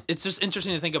like it's just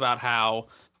interesting to think about how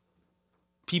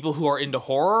people who are into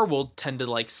horror will tend to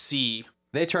like see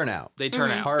They turn out. they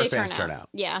turn out. Horror They fans turn out.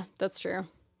 Yeah, that's true.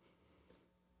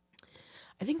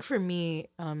 I think for me,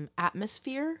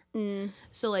 atmosphere.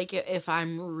 So like if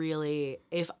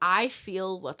I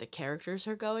feel what the characters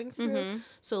are going through.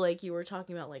 So like you were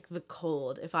talking about like the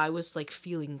cold. If I was like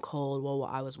feeling cold while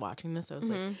I was watching this, I was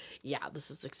like, yeah,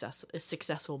 this is a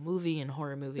successful movie and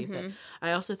horror movie. But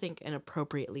I also think an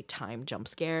appropriately timed jump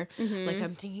scare. Like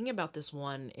I'm thinking about this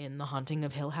one in The Haunting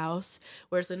of Hill House,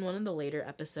 where it's in one of the later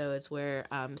episodes where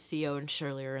Theo and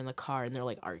Shirley are in the car and they're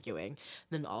like arguing.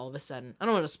 And then all of a sudden, I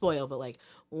don't want to spoil, but like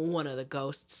one of the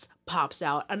ghosts pops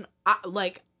out and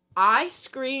I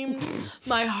screamed.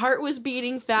 My heart was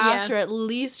beating fast for at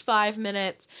least 5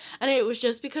 minutes, and it was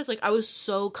just because like I was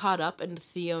so caught up in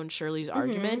Theo and Shirley's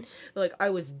argument, like I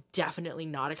was definitely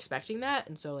not expecting that,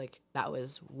 and so like that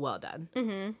was well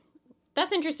done.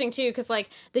 That's interesting too, because like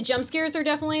the jump scares are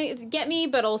definitely get me,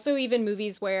 but also even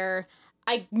movies where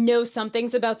I know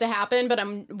something's about to happen, but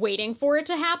I'm waiting for it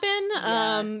to happen.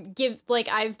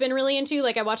 I've been really into,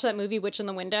 like, I watched that movie Witch in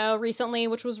the Window recently,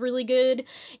 which was really good.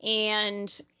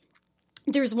 And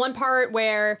there's one part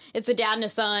where it's a dad and a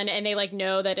son, and they like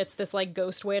know that it's this like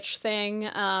ghost witch thing,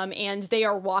 and they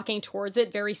are walking towards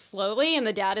it very slowly, and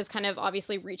the dad is kind of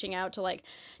obviously reaching out to like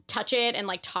touch it and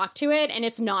like talk to it, and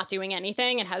it's not doing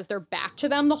anything. It has their back to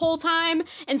them the whole time,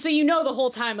 and so you know the whole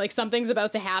time like something's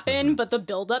about to happen, but the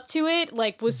build up to it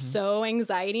like was so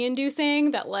anxiety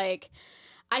inducing that like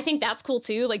I think that's cool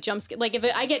too. Like like if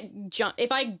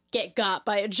I get got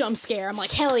by a jump scare, I'm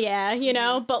like hell yeah, you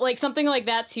know. But like something like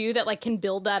that too, that like can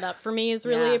build that up for me is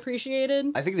really appreciated.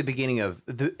 I think the beginning of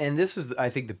and this is I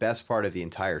think the best part of the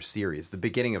entire series. The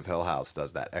beginning of Hill House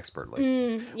does that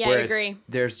expertly. Yeah, I agree.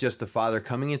 There's just the father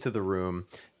coming into the room.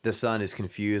 The son is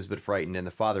confused but frightened, and the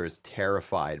father is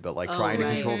terrified but like trying to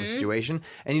control the situation.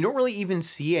 And you don't really even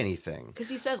see anything. Because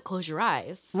he says, close your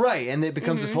eyes. Right, and it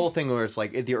becomes this whole thing where it's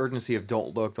like the urgency of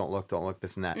don't look,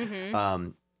 this and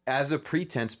that. As a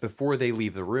pretense before they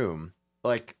leave the room,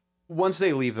 like once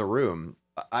they leave the room,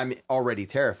 I'm already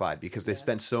terrified because they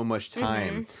spent so much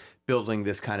time building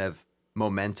this kind of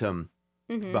momentum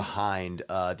behind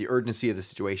the urgency of the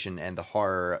situation and the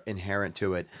horror inherent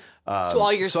to it. So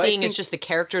all you're seeing is just the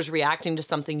characters reacting to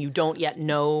something you don't yet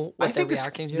know what they're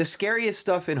reacting to? The scariest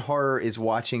stuff in horror is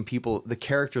watching the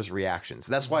characters' reactions.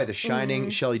 That's why The Shining,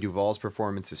 Shelley Duvall's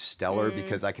performance is stellar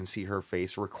because I can see her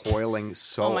face recoiling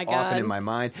so often in my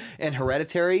mind. And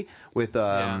Hereditary with...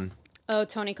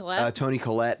 Toni Collette. Toni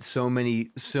Collette, so many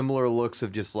similar looks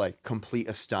of just like complete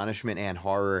astonishment and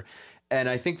horror. And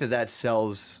I think that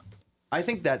sells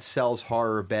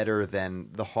horror better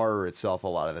than the horror itself a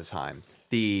lot of the time.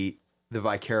 The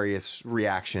vicarious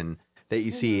reaction that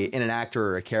you see in an actor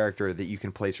or a character that you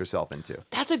can place yourself into.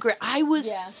 That's a great... I was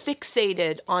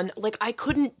fixated on... Like, I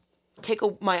couldn't take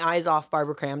my eyes off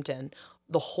Barbara Crampton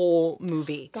the whole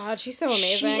movie. God, she's so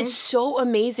amazing. She is so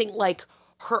amazing. Like,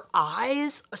 her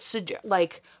eyes,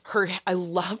 like, I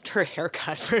loved her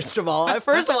haircut, first of all.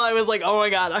 First of all, I was like, oh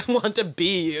my God, I want to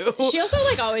be you. She also,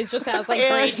 like, always just has, like,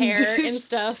 great hair and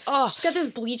stuff. Oh. She's got this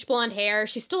bleach blonde hair.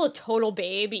 She's still a total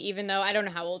babe, even though I don't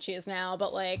know how old she is now,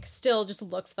 but, like, still just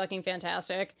looks fucking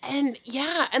fantastic. And,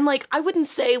 yeah, and, like, I wouldn't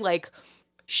say, like,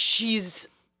 she's,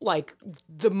 like,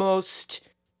 the most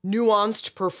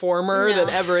nuanced performer that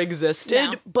ever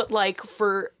existed. No. But, like,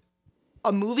 for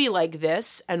a movie like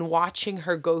this and watching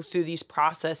her go through these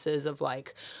processes of,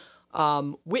 like,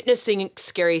 witnessing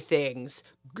scary things,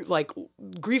 like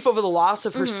grief over the loss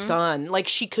of her son, like,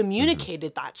 she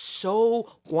communicated that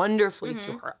so wonderfully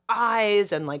through her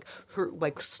eyes and, like, her,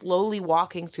 like, slowly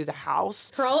walking through the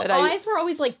house. Her eyes were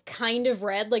always, like, kind of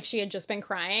red, like she had just been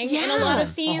crying in a lot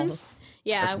of scenes.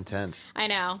 Yeah. That's intense. I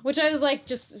know. Which I was like,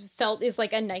 just felt is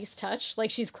like a nice touch. Like,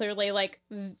 she's clearly like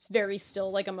very still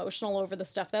like emotional over the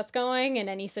stuff that's going in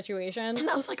any situation. And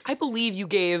I was like, I believe you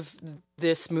gave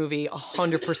this movie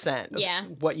 100%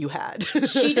 of what you had.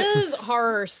 She does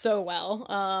horror so well.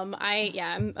 I'm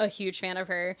a huge fan of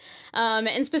her.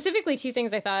 And specifically, two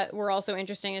things I thought were also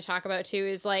interesting to talk about too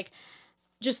is like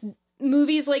just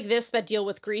movies like this that deal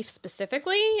with grief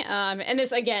specifically, and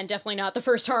this, again, definitely not the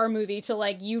first horror movie to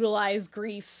like utilize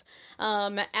grief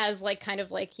as like kind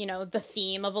of like, you know, the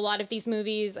theme of a lot of these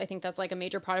movies. I think that's like a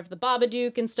major part of the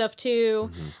Babadook and stuff too.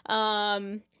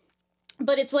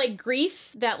 But it's like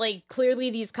grief that like clearly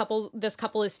this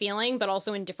couple is feeling, but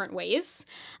also in different ways.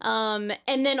 And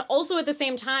then also at the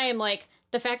same time, like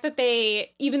the fact that they,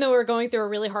 even though we're going through a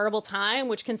really horrible time,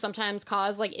 which can sometimes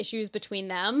cause like issues between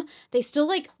them, they still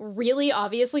like really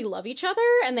obviously love each other.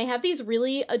 And they have these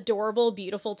really adorable,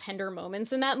 beautiful, tender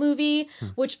moments in that movie,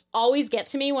 which always get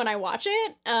to me when I watch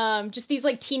it. Just these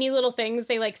like teeny little things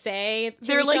they like say to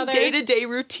They're each like other. day-to-day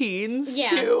routines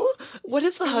too. What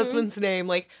is the husband's name?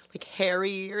 Like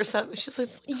Harry or something? She's like,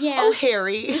 oh,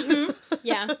 Harry.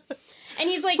 Yeah. And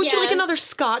he's like, would you like another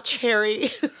scotch, Harry?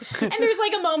 And there's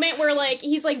like a moment where like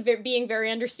he's like being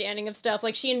very understanding of stuff.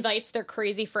 Like she invites their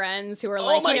crazy friends who are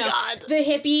like, the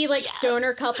hippie like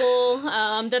stoner couple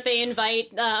that they invite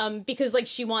because like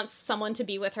she wants someone to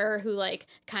be with her who like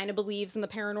kind of believes in the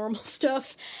paranormal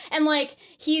stuff. And like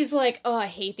he's like, oh, I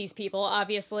hate these people,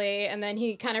 obviously. And then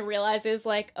he kind of realizes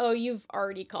like, oh, you've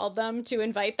already called them to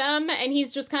invite them. And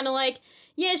he's just kind of like,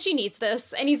 yeah, she needs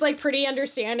this. And he's like pretty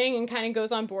understanding and kind of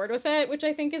goes on board with it, which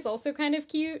I think is also kind of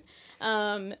cute.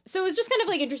 So it was just kind of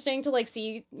like interesting to like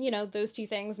see, you know, those two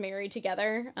things married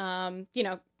together. You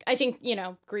know, I think, you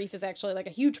know, grief is actually like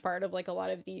a huge part of like a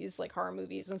lot of these like horror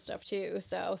movies and stuff too.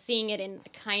 So seeing it in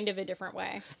kind of a different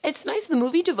way. It's nice. The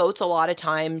movie devotes a lot of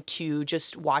time to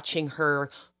just watching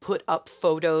her put up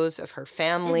photos of her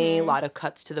family, a lot of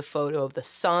cuts to the photo of the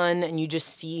son, and you just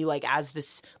see like as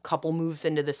this couple moves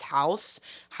into this house,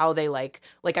 how they like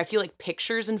I feel like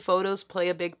pictures and photos play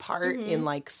a big part in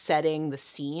like setting the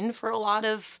scene for a lot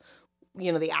of,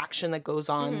 you know, the action that goes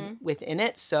on within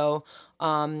it. So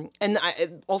and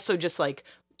I also just like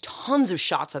tons of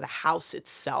shots of the house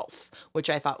itself,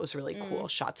 which I thought was really cool.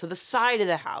 Shots of the side of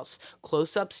the house,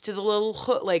 close-ups to the little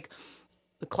hook, like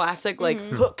the classic like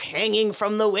hook hanging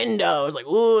from the window. It was like,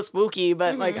 ooh, spooky,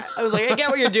 but like I was like, I get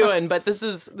what you're doing, but this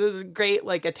is great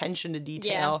like attention to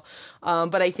detail.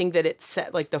 But I think that it's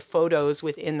set like the photos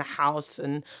within the house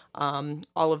and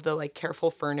all of the like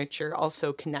careful furniture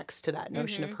also connects to that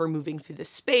notion of her moving through the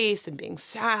space and being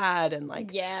sad and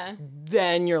like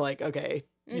then you're like, okay,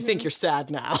 you think you're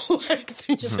sad now. Like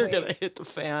things are gonna hit the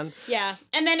fan. Yeah.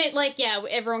 And then it like,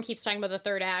 everyone keeps talking about the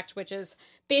third act, which is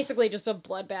basically just a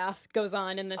bloodbath goes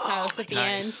on in this house at the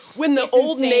end. When the It's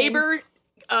old insane. neighbor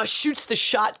shoots the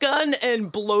shotgun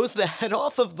and blows the head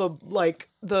off of the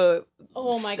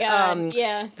Oh my god.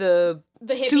 the hippie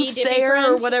dippy soothsayer or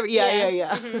friend. whatever.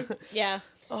 Yeah. Yeah.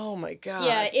 Oh my god.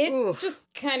 Yeah, it just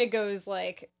kind of goes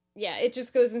like, it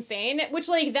just goes insane, which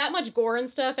like that much gore and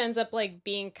stuff ends up like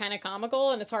being kind of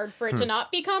comical, and it's hard for it to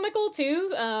not be comical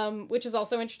too, which is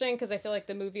also interesting because I feel like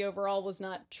the movie overall was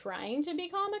not trying to be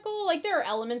comical. Like there are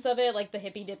elements of it, like the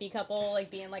hippy dippy couple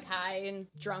like being like high and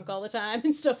drunk all the time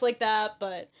and stuff like that,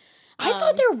 but I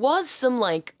thought there was some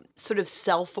like sort of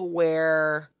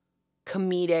self-aware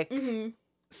comedic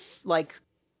like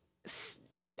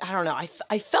I don't know,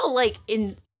 I felt like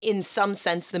in some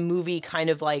sense the movie kind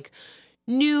of like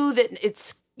knew that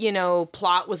its, you know,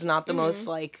 plot was not the most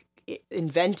like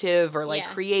inventive or like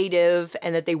creative,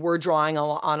 and that they were drawing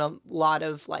on a lot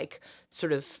of like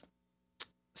sort of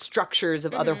structures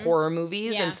of other horror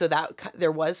movies, and so that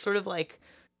there was sort of like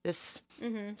this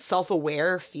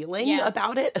self-aware feeling Yeah.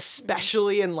 about it,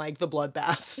 especially in like the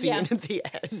bloodbath scene Yeah. at the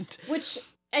end. Which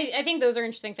I think those are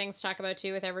interesting things to talk about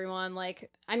too with everyone.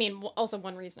 Like, I mean, also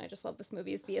one reason I just love this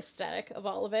movie is the aesthetic of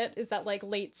all of it. Is that like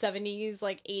late 70s,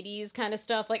 like 80s kind of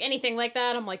stuff, like anything like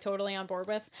that, I'm like totally on board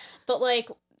with. But like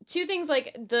two things,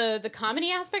 like the comedy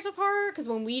aspect of horror, because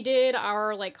when we did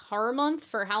our like horror month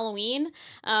for Halloween,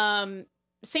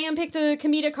 Sam picked a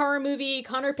comedic horror movie,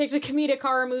 Connor picked a comedic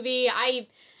horror movie. I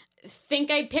think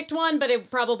I picked one, but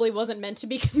it probably wasn't meant to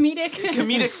be comedic.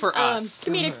 Comedic for us.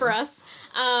 Comedic for us.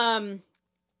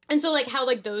 And so like how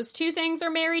like those two things are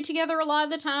married together a lot of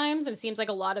the times, and it seems like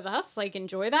a lot of us like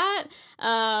enjoy that.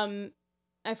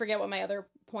 I forget what my other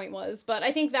point was, but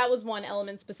I think that was one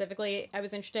element specifically I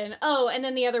was interested in. Oh, and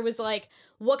then the other was like,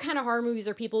 what kind of horror movies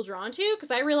are people drawn to?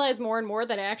 Because I realized more and more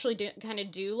that I actually kind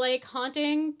of do like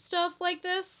haunting stuff like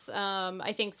this.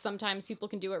 I think sometimes people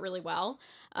can do it really well,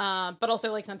 but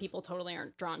also like some people totally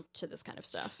aren't drawn to this kind of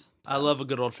stuff. I love a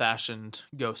good old fashioned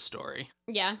ghost story.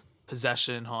 Yeah.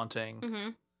 Possession, haunting. Mm-hmm.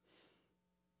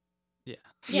 Yeah.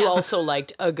 You Yeah. also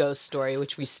liked A Ghost Story,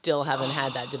 which we still haven't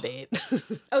had that debate.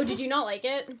 Oh, did you not like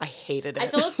it? I hated it. I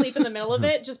fell asleep in the middle of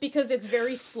it just because it's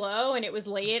very slow and it was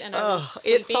late and I was Ugh,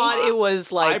 sleepy. it thought it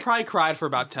was I like probably cried for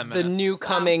about 10 the minutes. new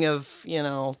coming of, you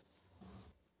know,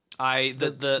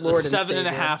 The Lord and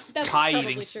 7.5 That's pie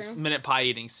probably eating true. minute pie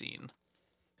eating scene.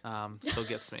 Still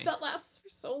gets me. That lasts for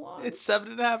so long. It's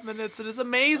 7.5 minutes and it's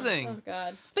amazing. Oh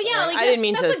god. But yeah, like I didn't that's-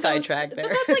 mean to that's a ghost- sidetrack But there.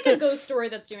 that's like a ghost story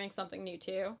that's doing something new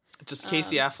too. Just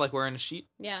Casey Affleck wearing a sheet.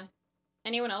 Yeah.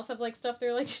 Anyone else have like stuff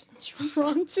they're like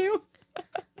drawn to?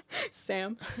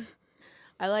 Sam.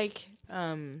 I like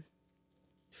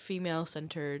female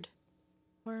centered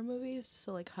horror movies.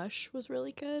 So like Hush was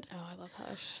really good. Oh, I love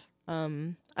Hush.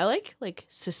 I like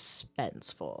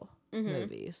suspenseful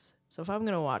movies. So if I'm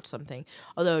gonna watch something,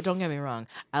 although don't get me wrong,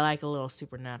 I like a little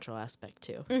supernatural aspect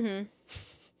too. Mm-hmm.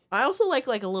 I also like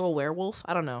a little werewolf.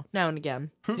 I don't know, now and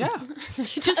again. Yeah.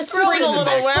 just throw in the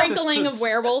mix. Sprinkling Just of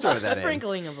werewolf. throw that in.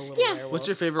 Sprinkling of a little Yeah. werewolf. What's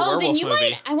your favorite Oh, then werewolf you movie?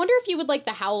 might. I wonder if you would like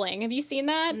The Howling. Have you seen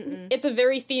that? It's a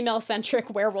very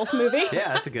female-centric werewolf movie.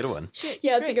 Yeah, that's a good one.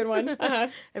 Yeah, it's a good one. Uh-huh.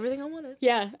 Everything I wanted.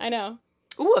 Yeah, I know.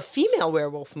 Ooh, a female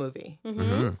werewolf movie.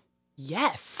 Mm-hmm.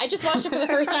 Yes. I just watched it for the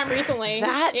first time recently.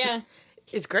 That- Yeah.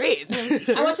 It's great.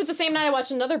 I watched it the same night I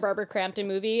watched another Barbara Crampton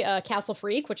movie, Castle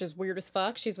Freak, which is weird as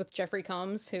fuck. She's with Jeffrey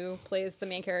Combs, who plays the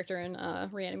main character in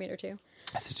Reanimator 2.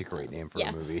 That's such a great name for Yeah,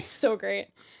 a movie. so great.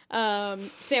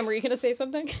 Sam, were you going to say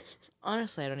something?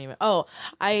 Honestly, I don't even. Oh,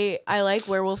 I like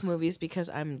werewolf movies because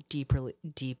I'm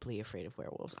deeply afraid of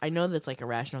werewolves. I know that's like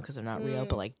irrational because they're not real,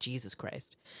 but like Jesus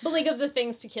Christ. But like of the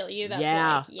things to kill you, that's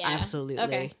Yeah, like, yeah. absolutely.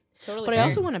 Okay, totally. But I fair.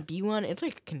 also want to be one. It's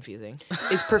like confusing.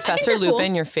 Is Professor they're cool.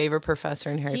 Lupin your favorite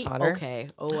professor in Harry Potter? Okay.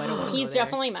 Oh, I don't. Wanna He's go there.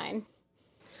 definitely mine.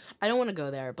 I don't want to go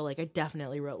there, but like I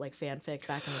definitely wrote like fanfic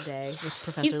back in the day with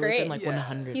Professor He's great. Lupin, like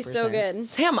 100%. He's so good.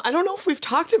 Sam, I don't know if we've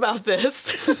talked about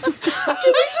this. Did we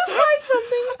just write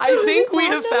something? I think we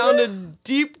have found a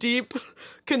deep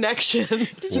connection.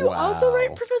 Did you also write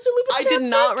Wow. Professor Lupin? I did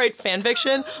not write fan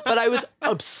fiction, but I was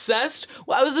obsessed.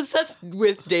 Well, I was obsessed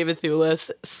with David Thewlis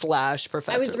 /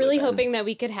 Professor. I was really Lupin. hoping that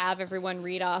we could have everyone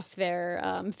read off their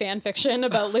fan fiction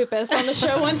about lupus on the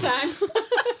show one time.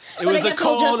 It was I a guess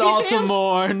it'll cold just be autumn Sam.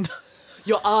 morn.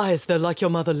 Your eyes, they're like your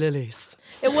mother Lily's.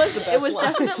 It was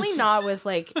definitely not with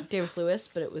like David Lewis,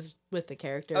 but it was with the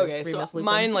character. Okay, of so Remus Lupin.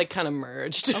 mine like kind of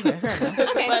merged. Okay, fair enough.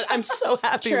 Okay. But I'm so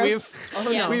happy True. we've. Oh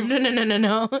Yeah.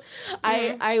 no.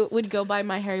 I would go by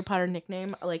my Harry Potter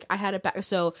nickname. Like I had it back.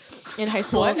 So in high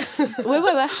school, wait,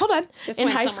 hold on. This In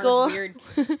went high somewhere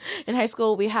school, weird. in high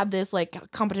school, we had this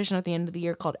like competition at the end of the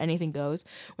year called Anything Goes,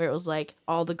 where it was like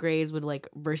all the grades would like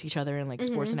verse each other in like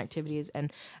sports and activities,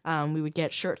 and we would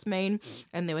get shirts made,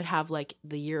 and they would have like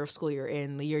the year of school you're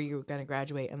in, the year you were gonna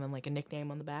graduate, and then like a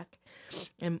nickname on the back.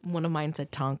 And one of mine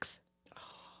said Tonks.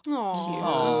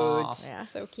 Aww. Yeah.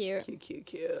 So cute.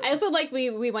 Cute. I also like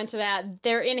we went to that.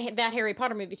 They're in that Harry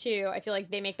Potter movie too. I feel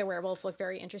like they make the werewolf look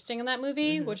very interesting in that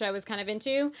movie, which I was kind of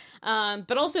into.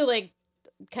 But also like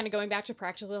kind of going back to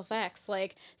practical effects,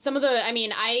 like some of the. I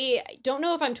mean, I don't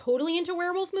know if I'm totally into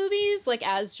werewolf movies, like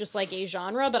as just like a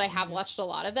genre, but I have watched a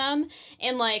lot of them,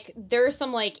 and like there are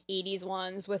some like 80s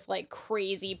ones with like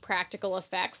crazy practical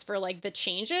effects for like the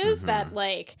changes that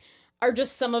like are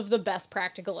just some of the best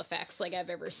practical effects like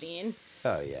I've ever seen.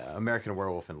 Oh yeah, American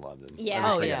Werewolf in London.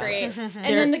 Yeah, Oh, it's yeah. great. And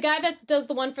then the guy that does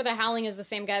the one for The Howling is the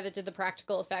same guy that did the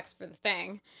practical effects for The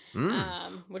Thing,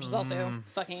 which is also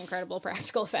fucking incredible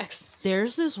practical effects.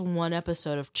 There's this one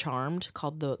episode of Charmed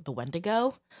called the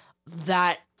Wendigo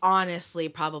that honestly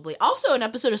probably also an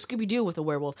episode of Scooby-Doo with a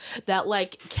werewolf that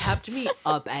like kept me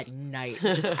up at night,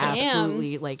 just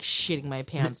absolutely like shitting my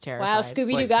pants, terrified. Wow,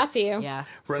 Scooby-Doo got to you. Yeah,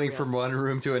 Running from one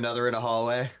room to another in a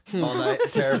hallway all night,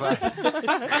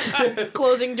 terrified.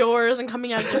 closing doors and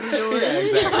coming out different doors.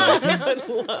 I'd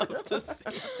love to see.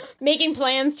 Making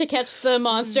plans to catch the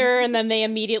monster, and then they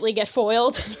immediately get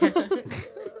foiled.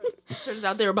 Turns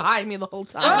out they were behind me the whole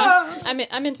time.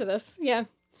 I'm into this. Yeah.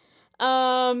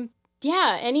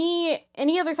 Yeah.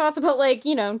 Any other thoughts about like,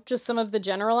 you know, just some of the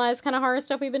generalized kind of horror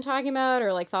stuff we've been talking about,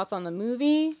 or like thoughts on the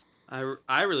movie?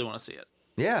 I really want to see it.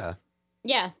 Yeah.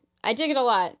 Yeah. I dig it a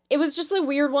lot. It was just a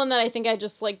weird one that I think I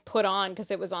just like put on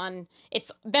because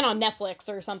it's been on Netflix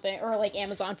or something, or like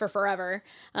Amazon for forever.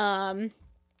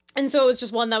 And so it was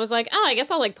just one that was like, oh, I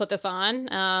guess I'll like put this on.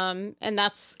 And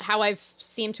that's how I've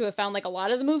seemed to have found like a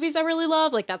lot of the movies I really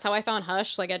love. Like that's how I found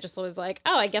Hush. Like I just was like,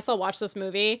 oh, I guess I'll watch this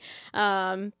movie.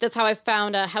 That's how I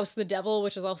found House of the Devil,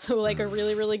 which is also like a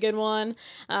really, really good one.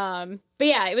 But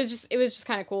yeah, it was just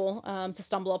kind of cool to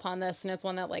stumble upon this. And it's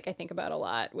one that like I think about a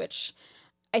lot, which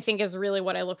I think is really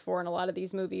what I look for in a lot of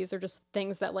these movies, are just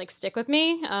things that like stick with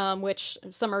me, which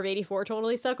Summer of '84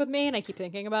 totally stuck with me. And I keep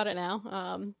thinking about it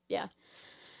now. Yeah.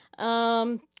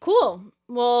 Cool.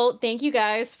 Well, thank you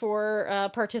guys for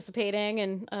participating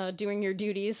and doing your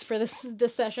duties for this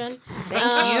session.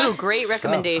 Thank you. Great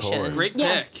recommendation. Great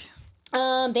Yeah. pick.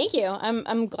 Thank you.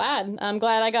 I'm glad. I'm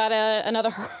glad I got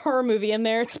another horror movie in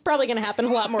there. It's probably going to happen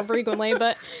a lot more frequently,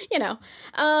 but you know.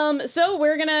 So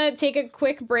we're going to take a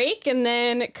quick break and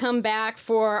then come back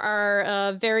for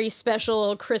our very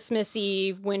special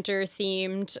Christmassy winter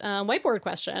themed whiteboard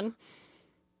question.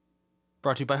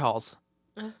 Brought to you by Halls.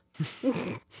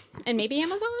 And maybe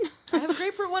Amazon? I have a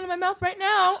grapefruit one in my mouth right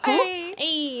now. Hey.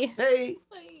 Hey. Hey.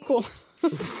 Cool.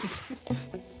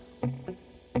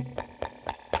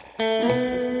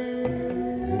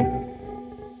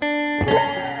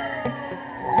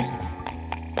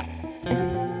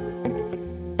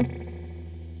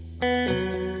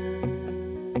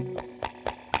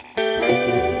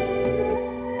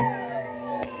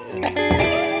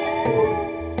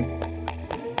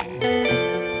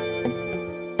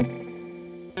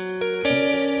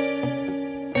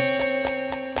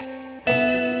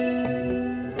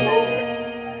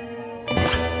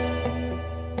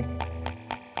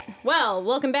 Well,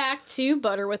 welcome back to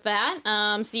Butter With That.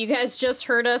 So you guys just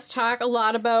heard us talk a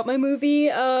lot about my movie,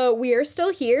 We Are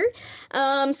Still Here.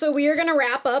 So we are going to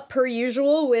wrap up, per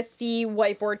usual, with the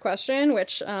whiteboard question,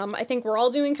 which I think we're all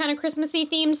doing kind of Christmassy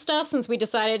themed stuff since we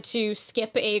decided to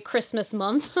skip a Christmas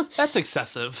month. That's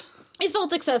excessive. It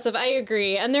felt excessive, I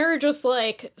agree. And there are just,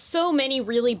 like, so many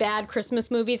really bad Christmas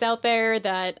movies out there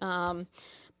that...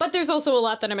 But there's also a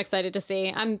lot that I'm excited to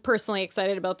see. I'm personally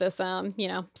excited about this,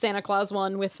 Santa Claus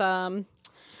one with Kurt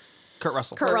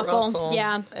Russell. Kurt Russell.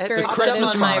 Yeah, very The excited.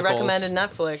 Christmas on my Chronicles. recommended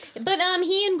Netflix. But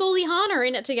he and Goldie Hawn are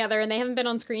in it together, and they haven't been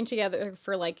on screen together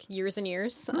for like years and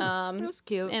years. That's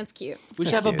cute. And it's cute. We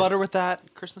should have a Butter With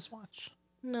That Christmas watch.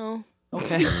 No.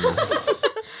 Okay.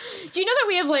 Do you know that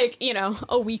we have like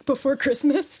a week before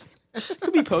Christmas?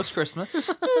 Could be post Christmas.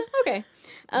 Okay.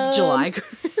 July.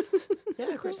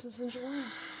 Yeah, Christmas in July.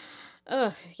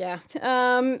 Yeah.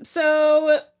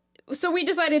 So we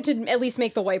decided to at least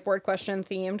make the whiteboard question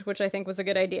themed, which I think was a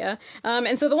good idea.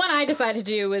 And so the one I decided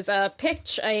to do was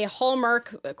pitch a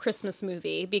Hallmark Christmas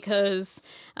movie because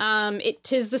it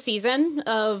 'tis the season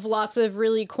of lots of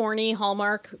really corny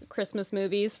Hallmark Christmas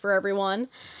movies for everyone.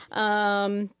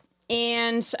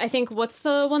 And I think, what's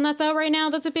the one that's out right now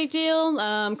that's a big deal?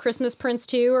 Christmas Prince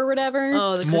 2 or whatever.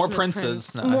 Oh, the More Christmas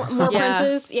princes. Prince. No. More Yeah.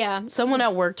 princes, yeah. Someone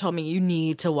at work told me you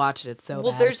need to watch it. It's so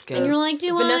Well, bad. there's It's the- good. You're like,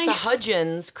 do Vanessa I?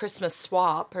 Hudgens Christmas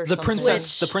Swap or The something.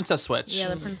 princess. The princess switch. Yeah,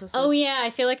 the princess. Oh yeah, I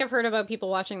feel like I've heard about people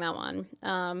watching that one.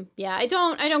 Yeah, I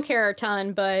don't care a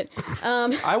ton, but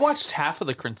I watched half of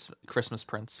the Christmas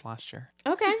Prince last year.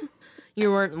 okay. You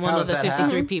weren't one How of does the that 53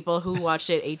 happen? people who watched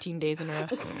it 18 days in a row.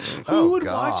 Who would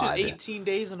God. watch it 18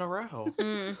 days in a row?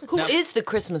 Who is the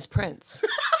Christmas Prince?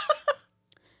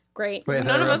 Great. Wait, is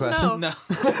None that of a real us question? know. No.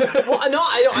 Well, no,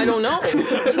 I don't know.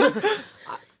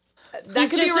 That He's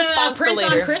could be a just response for Prince on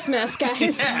later. Christmas,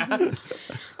 guys.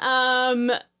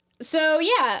 So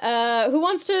yeah, who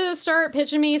wants to start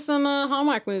pitching me some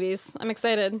Hallmark movies? I'm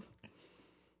excited.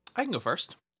 I can go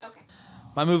first. Okay.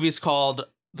 My movie is called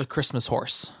The Christmas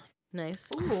Horse. Nice.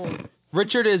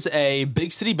 Richard is a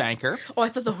big city banker. Oh, I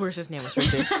thought the horse's name was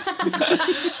Richard.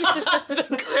 Christmas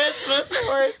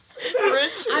horse.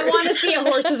 It's I want to see a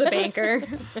horse as a banker.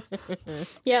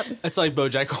 Yep. It's like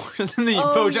BoJack Horseman. The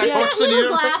BoJack Yeah, Horseman little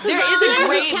universe. glasses There on, is a he's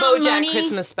great counting BoJack money.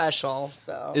 Christmas special.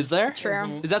 So Is there?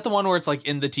 True. Is that the one where it's like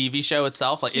in the TV show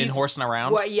itself, like in Horsing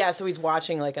Around? Well, yeah, so he's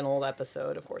watching like an old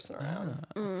episode of Horsing Around.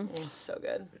 So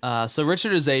good. So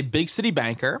Richard is a big city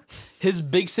banker. His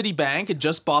big city bank had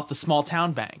just bought the small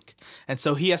town bank. And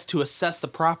so he has to assess the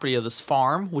property of this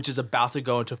farm, which is about to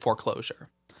go into foreclosure.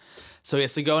 So he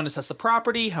has to go and assess the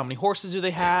property, how many horses do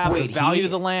they have, the value of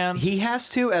the land. He has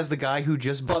to, as the guy who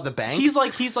just bought the bank. He's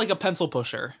like a pencil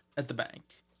pusher at the bank.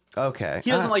 Okay. He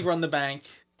doesn't like run the bank.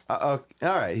 All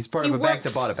right. He's part of a bank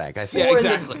that bought a bank. I see. Yeah, For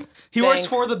the exactly. He works bank.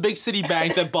 for the big city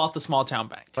bank that bought the small town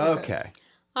bank. Okay.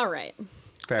 All right.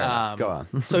 Fair enough. Go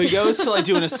on. So he goes to like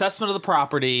do an assessment of the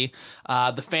property.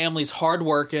 The family's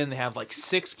hardworking. They have like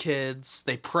 6 kids.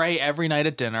 They pray every night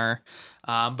at dinner,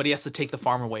 but he has to take the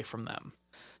farm away from them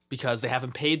because they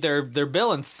haven't paid their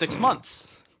bill in 6 months,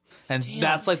 and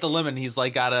that's like the limit. He's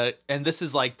like gotta, and this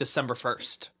is like December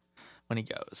 1st when he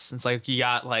goes. It's like you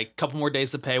got like a couple more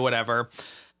days to pay, whatever.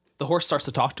 The horse starts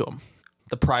to talk to him.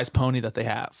 The prize pony that they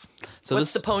have. So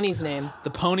What's the pony's name? the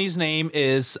pony's name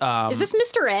is Is this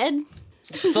Mr. Ed?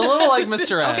 it's a little like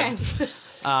Mr. Ed.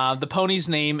 Okay. The pony's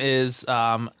name is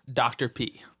Dr.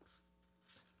 P.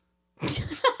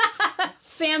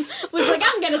 Sam was like,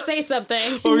 I'm going to say something.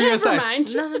 were you gonna Never say?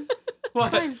 mind. Nothing.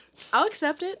 What? I'll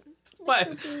accept it. What? I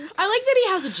like that he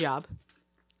has a job.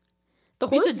 The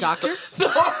horse? He's a doctor. The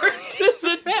horse is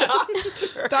a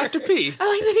doctor. Dr. P. I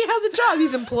like that he has a job.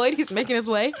 He's employed. He's making his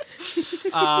way.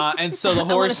 And so the I want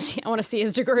to horse. see, I want to see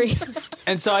his degree.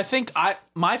 And so I think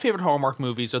my favorite Hallmark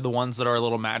movies are the ones that are a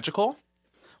little magical,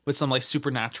 with some like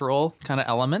supernatural kind of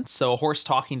elements. So a horse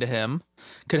talking to him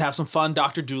could have some fun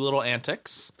Dr. Dolittle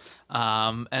antics.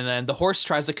 And then the horse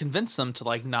tries to convince them to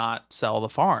like not sell the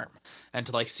farm and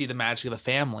to like see the magic of the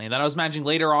family. And then I was imagining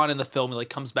later on in the film, he like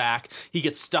comes back, he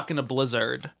gets stuck in a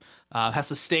blizzard, has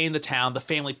to stay in the town. The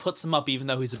family puts him up even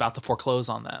though he's about to foreclose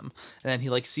on them. And then he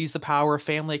like sees the power of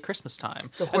family at Christmas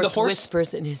time. The And horse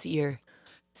whispers in his ear,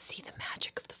 "See the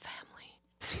magic of the family."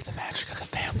 see the magic of the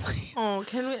family. Oh,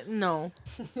 can we? No.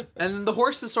 And the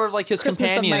horse is sort of like his Christmas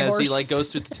of companion my as he horse. like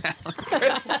goes through the town.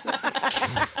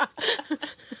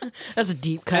 That's a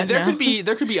deep cut. And there now.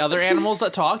 could be other animals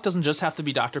that talk. Doesn't just have to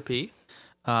be Dr. P.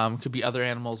 Could be other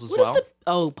animals as What is well. the?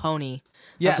 Oh, pony.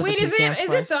 Yes. What's Wait, the is P stands it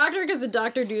for? doctor because of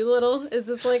Dr. Doolittle? Is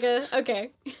this like a, okay,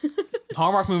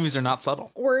 Hallmark movies are not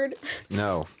subtle. word?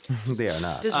 No, they are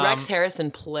not. Does Rex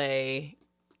Harrison play?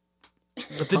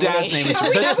 The dad's name is Are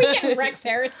we getting Rex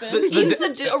Harrison? He's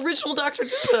the original Dr.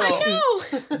 Dolittle.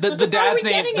 No. the dad's we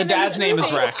name. getting The into dad's this name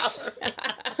is movie? Rex.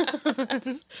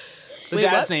 The Wait,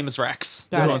 dad's what? name is Rex.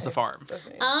 Got Who it. owns the farm?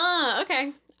 Ah,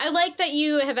 okay. I like that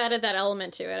you have added that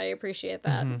element to it. I appreciate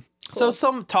that. So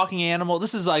some talking animal.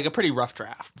 This is like a pretty rough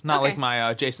draft. Not Okay. like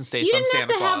my Jason Statham You didn't Santa have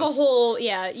to Claus. have a whole,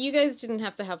 yeah, you guys didn't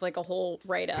have to have like a whole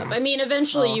write up. I mean,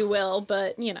 eventually you will,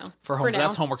 but you know, for for home. now.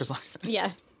 That's homework assignment.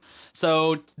 Yeah.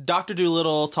 So Dr.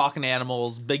 Dolittle, talking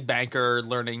animals, big banker,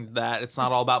 learning that it's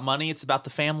not all about money, it's about the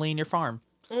family and your farm.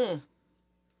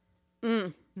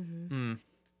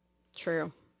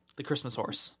 True. The Christmas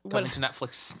horse coming to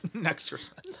Netflix next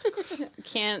Christmas.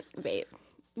 Can't wait.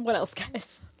 What else,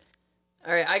 guys?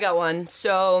 All right, I got one.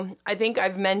 So I think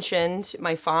I've mentioned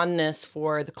my fondness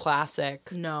for the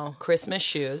classic No. Christmas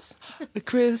Shoes. The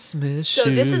Christmas So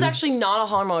this is actually not a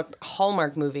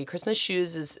Hallmark movie. Christmas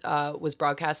Shoes is was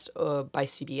broadcast by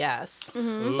CBS,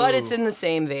 but it's in the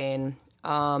same vein.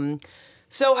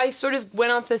 So I sort of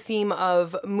went off the theme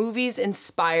of movies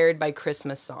inspired by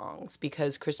Christmas songs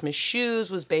because Christmas Shoes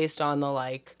was based on the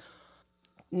like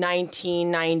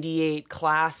 1998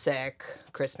 classic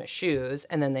Christmas Shoes,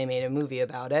 and then they made a movie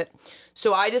about it.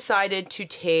 So I decided to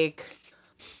take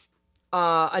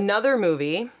another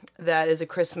movie that is a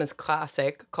Christmas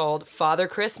classic called Father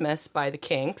Christmas by the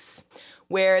Kinks,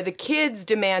 where the kids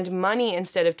demand money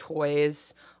instead of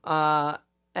toys and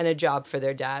a job for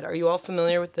their dad. Are you all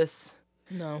familiar with this?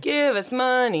 No. Give us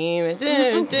money. that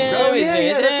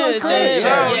sounds great.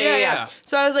 Yeah.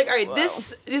 So I was like, all right,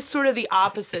 this is sort of the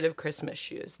opposite of Christmas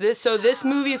Shoes. This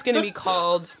movie is going to be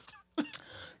called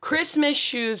Christmas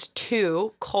Shoes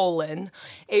 2,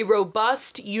 a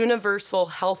robust universal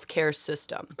healthcare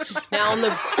system. Now, in the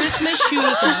Christmas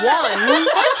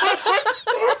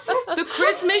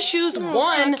Shoes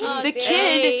 1, the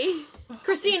kid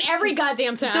Christine, every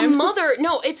goddamn The time. mother,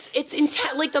 no, it's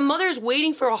intense. Like the mother's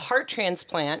waiting for a heart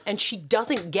transplant and she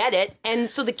doesn't get it, and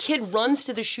so the kid runs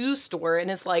to the shoe store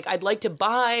and is like, "I'd like to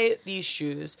buy these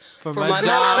shoes for my mama,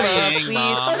 dying please."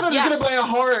 mom. I was gonna buy a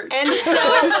heart. And so,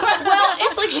 well,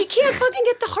 it's like she can't fucking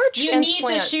get the heart You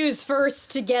transplant. need the shoes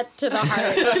first to get to the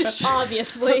heart,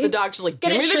 obviously. The doctor's like,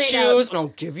 "Give Get me it the straight shoes, up. and I'll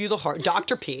give you the heart."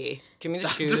 Dr. P, give me the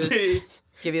shoes, P.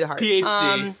 give you the heart.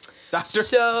 PhD. Doctor.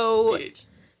 So PhD.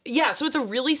 yeah, so it's a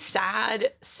really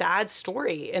sad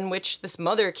story in which this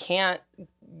mother can't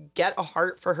get a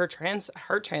heart for her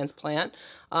heart transplant,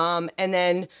 and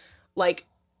then like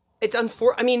it's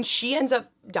I mean, she ends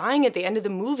up dying at the end of the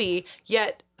movie.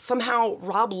 Yet somehow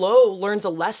Rob Lowe learns a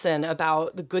lesson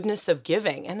about the goodness of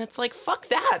giving, and it's like, fuck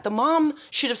that. The mom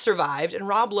should have survived, and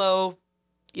Rob Lowe,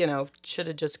 should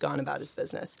have just gone about his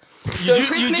business. So You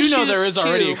Christmas do know Shoes there is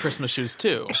already 2 a Christmas Shoes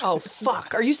too. Oh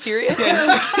fuck! Are you serious?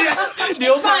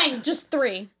 It's fine, just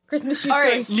 3. Christmas shoes All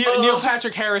right. 3. Neil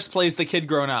Patrick Harris plays the kid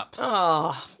grown up.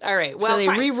 All right. Well, So they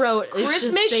fine. rewrote it's Christmas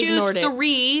just, they Shoes ignored it.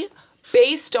 3,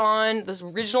 based on this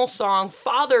original song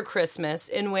Father Christmas,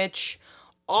 in which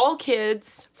all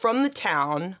kids from the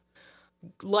town,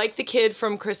 like the kid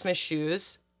from Christmas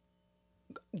Shoes,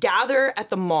 gather at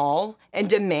the mall and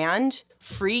demand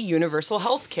free universal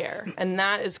health care. And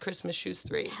that is Christmas Shoes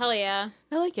 3. Hell yeah.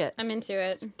 I like it. I'm into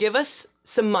it. Give us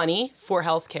some money for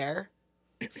health care.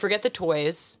 Forget the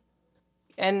toys.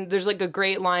 And there's like a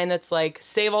great line that's like,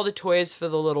 save all the toys for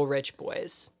the little rich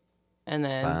boys. And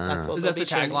then that's what Is they'll that the be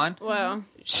chanting. tagline? Whoa.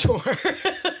 Sure.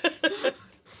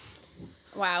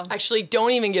 Wow. Actually,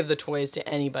 don't even give the toys to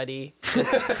anybody.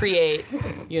 Just create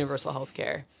universal health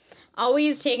care.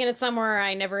 Always taking it somewhere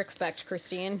I never expect,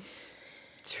 Christine.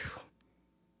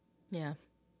 Yeah.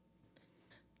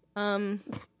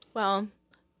 Well,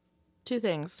 2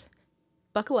 things.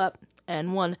 Buckle up.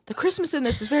 And 1, the Christmas in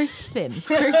this is very thin.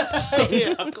 Very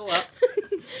thin.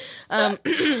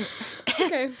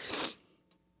 Okay.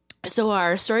 So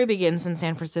our story begins in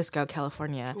San Francisco,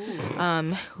 California.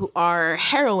 Who our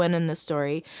heroine in this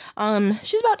story?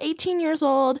 She's about 18 years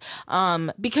old.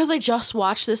 Because I just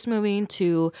watched this movie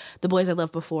to The Boys I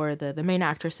Loved Before, the main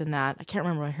actress in that, I can't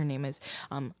remember what her name is.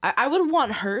 I would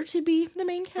want her to be the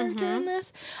main character in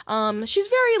this. She's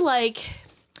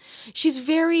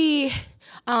very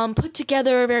put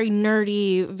together, very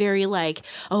nerdy, very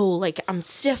I'm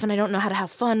stiff and I don't know how to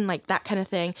have fun, like that kind of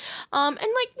thing. And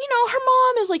her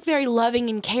mom is very loving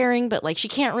and caring, but she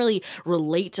can't really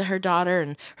relate to her daughter,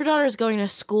 and her daughter is going to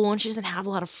school and she doesn't have a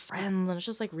lot of friends, and it's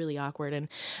just really awkward. And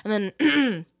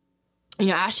then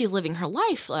as she's living her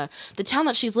life, the town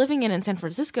that she's living in San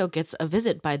Francisco gets a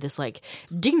visit by this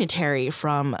dignitary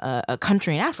from a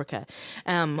country in Africa,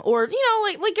 or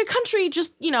a country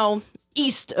just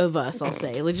east of us, I'll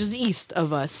say, just east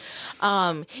of us.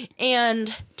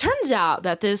 And turns out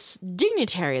that this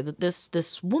dignitary, that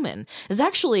this woman, is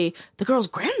actually the girl's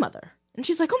grandmother. And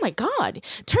she's like, oh my God.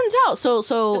 Turns out, so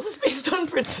This is based on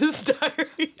Princess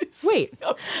Diaries. wait,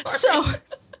 I'm sorry. so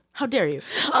how dare you?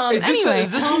 Is this, Anyway,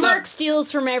 is this Hallmark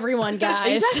steals from everyone,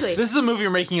 guys. exactly. This is a movie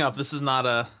you're making up. This is not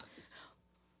a.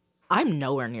 I'm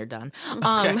nowhere near done.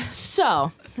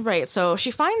 So she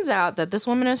finds out that this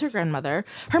woman is her grandmother.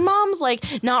 Her mom's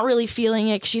not really feeling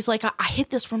it. She's like, I hid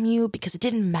this from you because it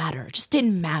didn't matter. It just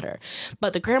didn't matter.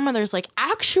 But the grandmother's like,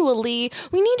 actually,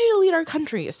 we need you to lead our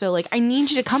country. So I need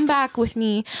you to come back with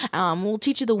me. We'll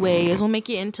teach you the ways. We'll make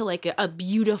you into a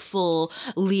beautiful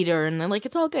leader. And then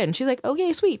it's all good. And she's like,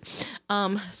 okay, sweet.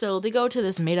 So they go to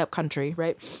this made up country,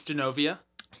 right? Genovia.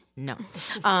 No.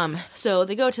 So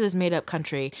they go to this made up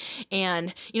country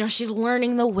and, she's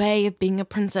learning the way of being a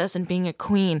princess and being a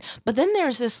queen. But then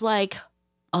there's this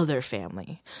other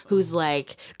family who's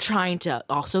trying to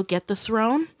also get the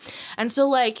throne. And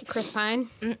so Chris Pine.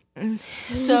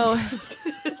 so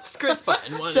It's Chris Pine.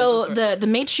 so the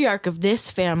matriarch of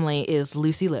this family is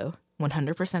Lucy Liu.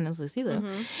 100% is Lucy Liu.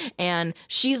 And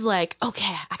she's like,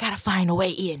 okay, I gotta find a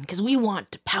way in because we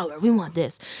want power. We want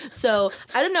this. So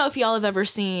I don't know if y'all have ever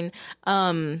seen,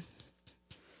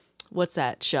 what's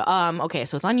that show? Okay,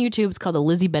 so it's on YouTube. It's called The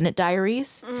Lizzie Bennett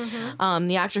Diaries.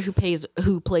 The actor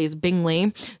who plays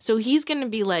Bingley. So he's gonna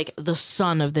be the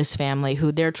son of this family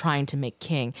who they're trying to make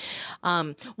king.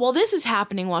 While this is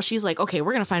happening, while she's like, okay,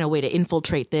 we're gonna find a way to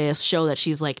infiltrate this, show that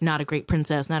she's not a great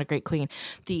princess, not a great queen.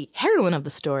 The heroine of the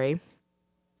story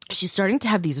she's starting to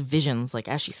have these visions, like,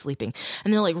 as she's sleeping,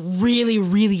 and they're like really,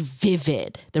 really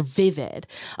vivid. They're vivid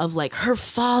of like her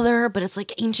father, but it's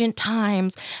like ancient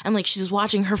times, and like she's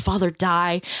watching her father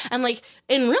die, and like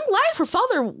in real life her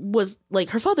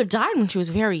father died when she was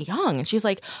very young, and she's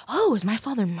like, oh, is my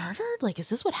father murdered? Like, is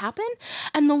this what happened?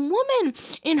 And the woman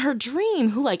in her dream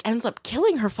who like ends up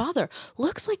killing her father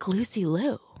looks like Lucy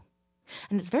Liu,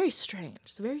 and it's very strange.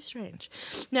 It's very strange.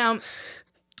 Now,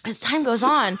 as time goes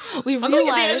on, we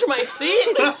realize my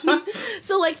seat.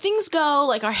 so like things go,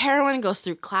 like our heroine goes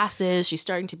through classes. She's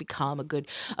starting to become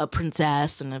a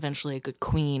princess and eventually a good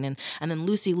queen. And then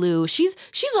Lucy Liu, she's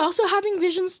also having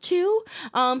visions too.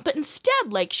 But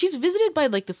instead, like she's visited by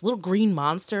like this little green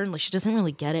monster, and like she doesn't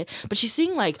really get it. But she's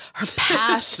seeing like her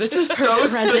past, This is her so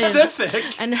present,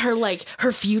 specific. and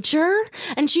her future.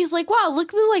 And she's like, wow,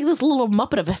 look at like this little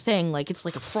muppet of a thing. Like it's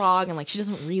like a frog, and like she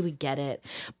doesn't really get it.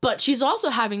 But she's also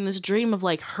having this dream of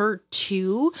like her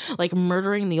too, like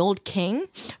murdering the old king,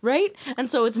 right?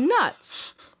 And so it's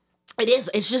nuts.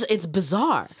 It's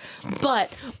bizarre.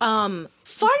 But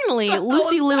finally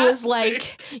Lucy Liu is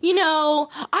like,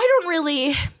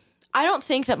 I don't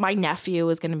think that my nephew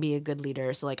is going to be a good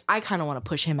leader, so like I kind of want to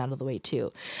push him out of the way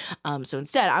too. So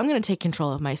instead, I'm going to take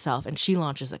control of myself, and she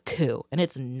launches a coup, and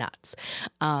it's nuts.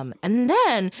 And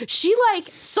then she like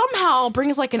somehow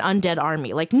brings like an undead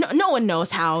army. Like no one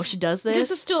knows how she does this. This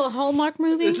is still a Hallmark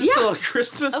movie? Is this still a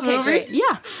Christmas movie? great.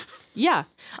 Yeah.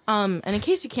 And in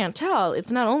case you can't tell,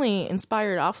 it's not only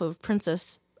inspired off of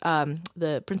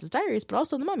the Princess Diaries, but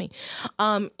also The Mummy.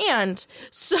 And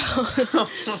so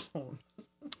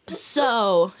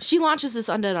So she launches this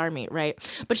undead army, right?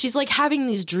 But she's like having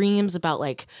these dreams about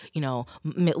like,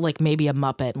 like maybe a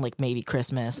Muppet and like maybe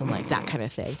Christmas and like that kind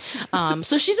of thing.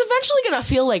 So she's eventually going to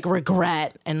feel like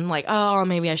regret and like, oh,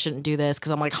 maybe I shouldn't do this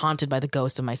because I'm like haunted by the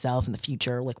ghost of myself in the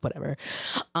future, like whatever.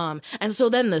 And so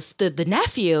then the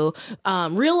nephew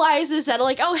realizes that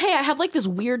like, oh, hey, I have like this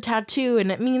weird tattoo and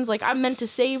it means like I'm meant to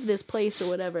save this place or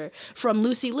whatever from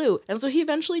Lucy Liu. And so he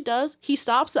eventually does. He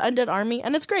stops the undead army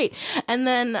and it's great. And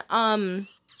then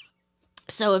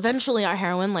so eventually our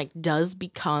heroine like does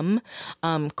become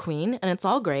queen and it's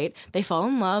all great. They fall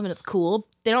in love and it's cool.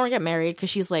 They don't get married because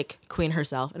she's like queen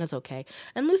herself and it's okay.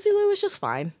 And Lucy Liu is just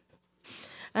fine.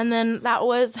 And then that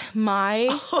was my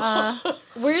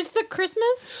Where's the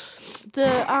Christmas?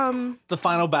 The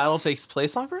final battle takes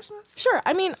place on Christmas? Sure.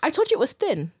 I mean, I told you it was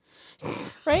thin.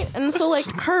 Right? And so like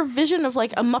her vision of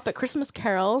like a Muppet Christmas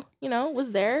Carol,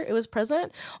 was there. It was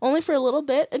present only for a little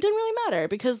bit. It didn't really matter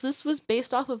because this was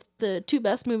based off of the two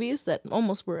best movies that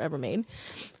almost were ever made.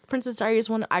 Princess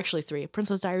Diaries 1, actually 3.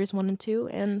 Princess Diaries 1 and 2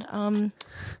 and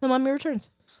The Mummy Returns.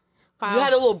 Wow. You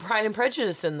had a little Pride and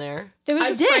Prejudice in there. There was I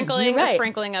a did, sprinkling, you're right. a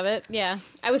sprinkling of it. Yeah,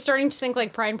 I was starting to think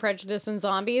like Pride and Prejudice and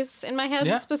zombies in my head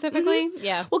Yeah. specifically.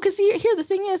 Yeah, Well, because here the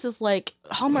thing is like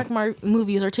Hallmark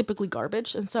movies are typically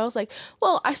garbage, and so I was like,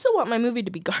 well, I still want my movie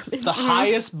to be garbage. The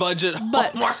highest budget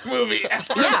Hallmark movie ever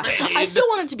yeah, made. I still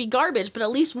want it to be garbage, but at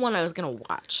least one I was gonna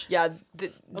watch. Yeah,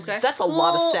 Okay. that's a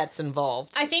lot Well, of sets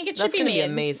involved. I think it should That's be gonna made. be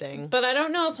amazing. But I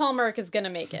don't know if Hallmark is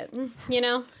gonna make it.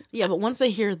 Yeah, but once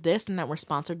they hear this and that we're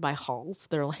sponsored by Halls,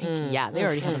 they're like, yeah, they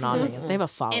already have an audience. They have a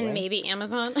following. And maybe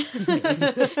Amazon.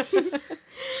 That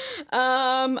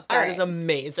all is right.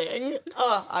 amazing.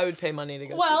 I would pay money to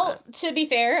go see Well, that. to be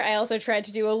fair, I also tried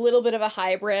to do a little bit of a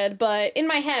hybrid, but in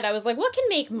my head, I was like, what can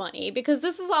make money? Because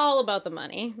this is all about the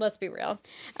money. Let's be real.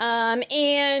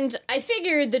 And I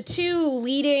figured the two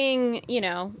leading,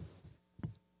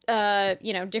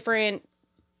 different.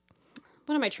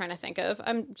 What am I trying to think of?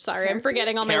 I'm sorry, I'm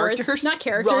forgetting all my words. Characters? Not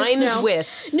characters. Rhymes no.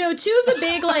 with. No, two of the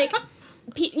big like.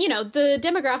 The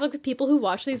demographic of people who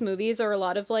watch these movies are a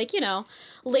lot of like,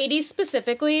 ladies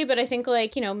specifically, but I think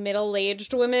like,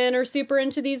 middle-aged women are super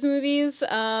into these movies.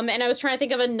 And I was trying to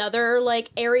think of another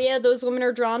like area those women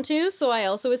are drawn to. So I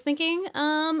also was thinking,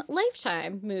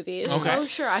 Lifetime movies. Okay. Oh,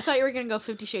 sure. I thought you were going to go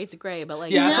 50 Shades of Grey, but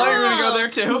like, Yeah, I thought you were going to go No, there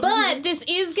too. But this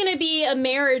is going to be a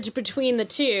marriage between the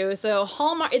two. So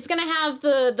Hallmark, it's going to have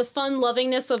the fun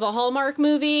lovingness of a Hallmark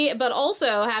movie, but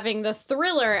also having the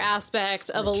thriller aspect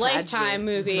of a Lifetime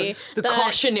movie. The that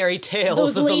cautionary tales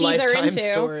those of the ladies are Lifetime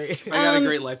into. story. I got a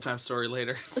great Lifetime story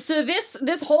later. So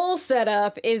this whole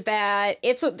setup is that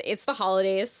it's the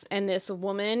holidays and this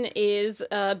woman is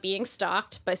being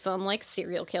stalked by some like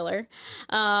serial killer,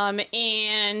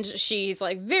 and she's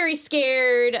like very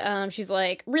scared. She's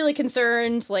like really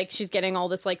concerned, like she's getting all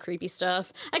this like creepy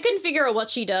stuff. I couldn't figure out what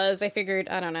she does. I figured,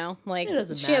 I don't know, like It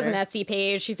doesn't she has an matter. Etsy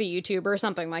page, she's a YouTuber or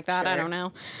something like that. I Sure. don't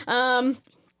know.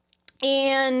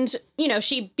 And, you know,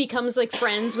 she becomes like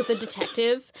friends with the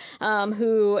detective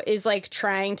who is like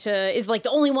is like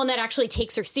the only one that actually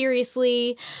takes her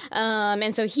seriously.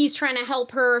 And so he's trying to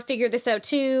help her figure this out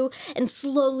too. And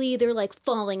slowly they're like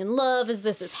falling in love as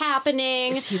this is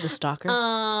happening. Is he the stalker?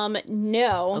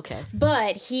 No. Okay.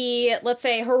 But he, let's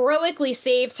say, heroically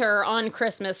saves her on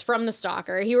Christmas from the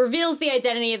stalker. He reveals the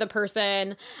identity of the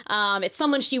person. It's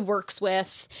someone she works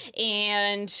with.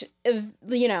 And,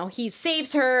 you know, he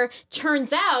saves her.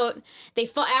 Turns out,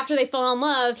 after they fall in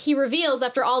love, he reveals,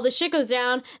 after all the shit goes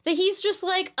down, that he's just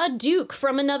like a duke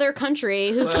from another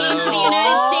country who came to the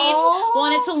United States,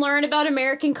 wanted to learn about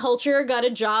American culture, got a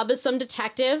job as some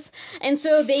detective. And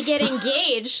so they get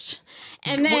engaged.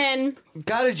 And then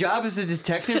Got a job as a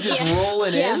detective, just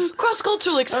rolling in.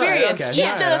 Cross-cultural experience. okay.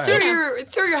 Just Yeah, throw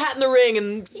your hat in the ring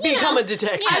and become a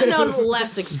detective. I've known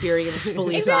less experienced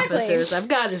police Exactly. officers, I've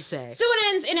got to say. So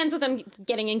it ends with them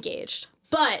getting engaged.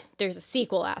 But there's a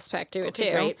sequel aspect to it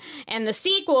too. great. And the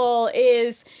sequel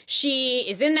is she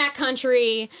is in that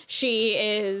country. She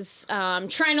is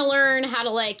trying to learn how to,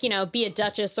 like, you know, be a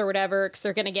duchess or whatever because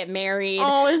they're going to get married.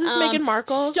 Oh, is this Meghan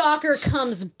Markle? Stalker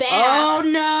comes back. Oh,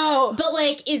 no. But,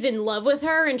 like, is in love with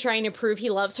her and trying to prove he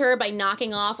loves her by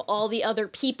knocking off all the other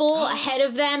people ahead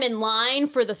of them in line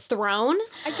for the throne.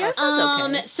 I guess that's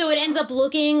okay. So it ends up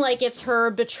looking like it's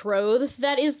her betrothed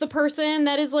that is the person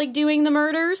that is, like, doing the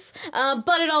murders.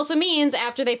 But it also means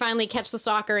after they finally catch the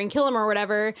stalker and kill him or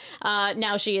whatever,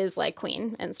 now she is, like,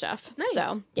 queen and stuff. Nice.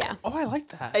 So, yeah. Oh, I like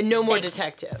that. And no more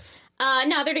detective.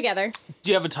 No, they're together. Did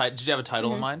you have a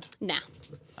title in mind? Nah.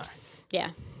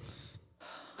 Yeah.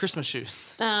 Christmas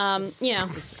shoes. You know.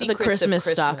 The Christmas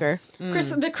stalker.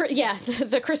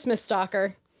 The Christmas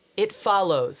stalker. It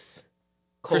follows.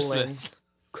 Christmas.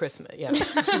 Christmas, yeah.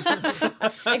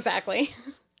 Exactly.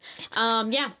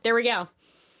 Yeah, there we go.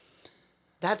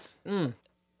 That's Well,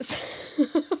 thanks,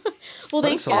 What a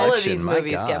guys. all of selection, these my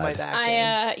movies get God. my back.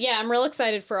 I'm real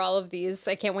excited for all of these.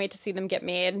 I can't wait to see them get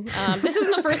made. This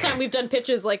isn't the first time we've done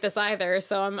pitches like this either,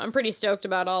 so I'm pretty stoked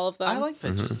about all of them. I like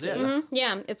pitches. Yeah.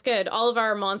 Yeah, it's good. All of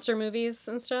our monster movies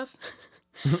and stuff.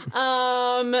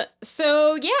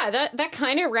 So yeah, that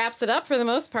kind of wraps it up for the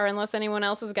most part, unless anyone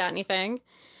else has got anything.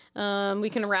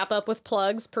 We can wrap up with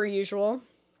plugs per usual.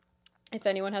 If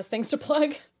anyone has things to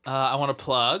plug. I want to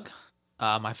plug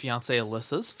my fiance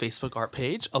Alyssa's Facebook art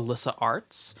page, Alyssa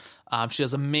Arts. She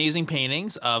does amazing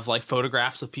paintings of like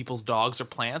photographs of people's dogs or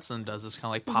plants, and does this kind of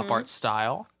like pop art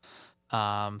style.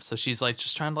 So she's like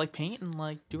just trying to like paint and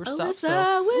like do her stuff. So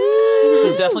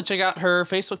definitely check out her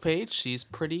Facebook page. She's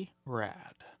pretty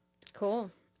rad. Cool.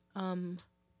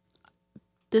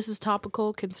 This is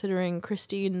topical considering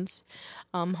Christine's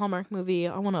Hallmark movie.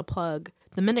 I want to plug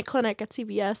the Minute Clinic at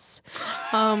CVS,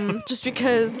 just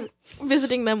because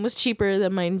visiting them was cheaper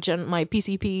than my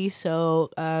PCP.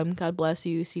 So God bless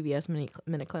you, CVS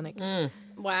Minute Clinic.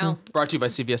 Wow. Brought to you by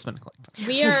CVS Medical.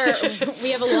 We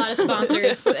have a lot of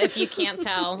sponsors, if you can't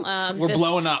tell. We're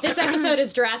blowing up. This episode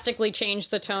has drastically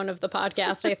changed the tone of the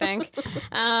podcast, I think.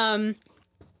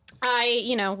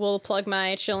 I will plug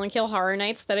my Chill and Kill Horror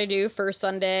Nights that I do first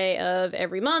Sunday of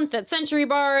every month at Century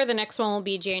Bar. The next one will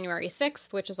be January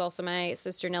 6th, which is also my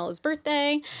sister Nella's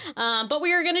birthday. But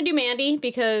we are going to do Mandy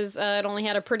because it only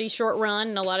had a pretty short run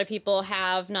and a lot of people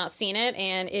have not seen it.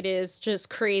 And it is just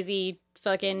crazy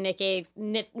fucking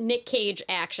Nick Cage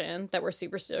action that we're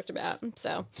super stoked about.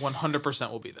 So 100%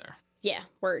 will be there. yeah,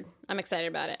 word. I'm excited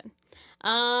about it.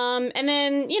 And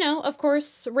then, of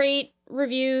course, rate,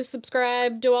 review,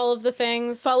 subscribe, do all of the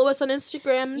things. Follow us on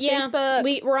Instagram, Yeah,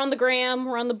 Facebook. we're on the gram,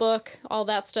 we're on the book, all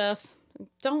that stuff.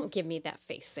 Don't give me that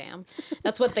face, Sam.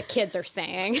 That's what the kids are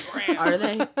saying. Are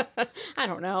they? I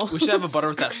don't know. We should have a butter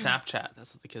with that Snapchat.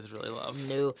 That's what the kids really love.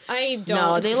 No. I don't.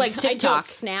 No, they like I don't TikTok.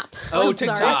 snap. Oh, I'm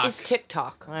sorry. TikTok. It's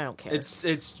TikTok. I don't care.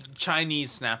 It's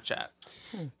Chinese Snapchat.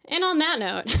 And on that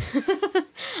note,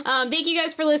 thank you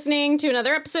guys for listening to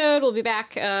another episode. We'll be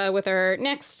back with our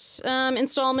next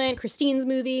installment, Christine's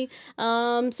movie.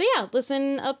 So yeah,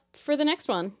 listen up for the next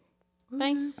one.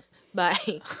 Bye.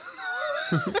 Bye.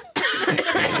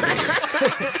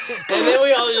 And then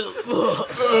we all just...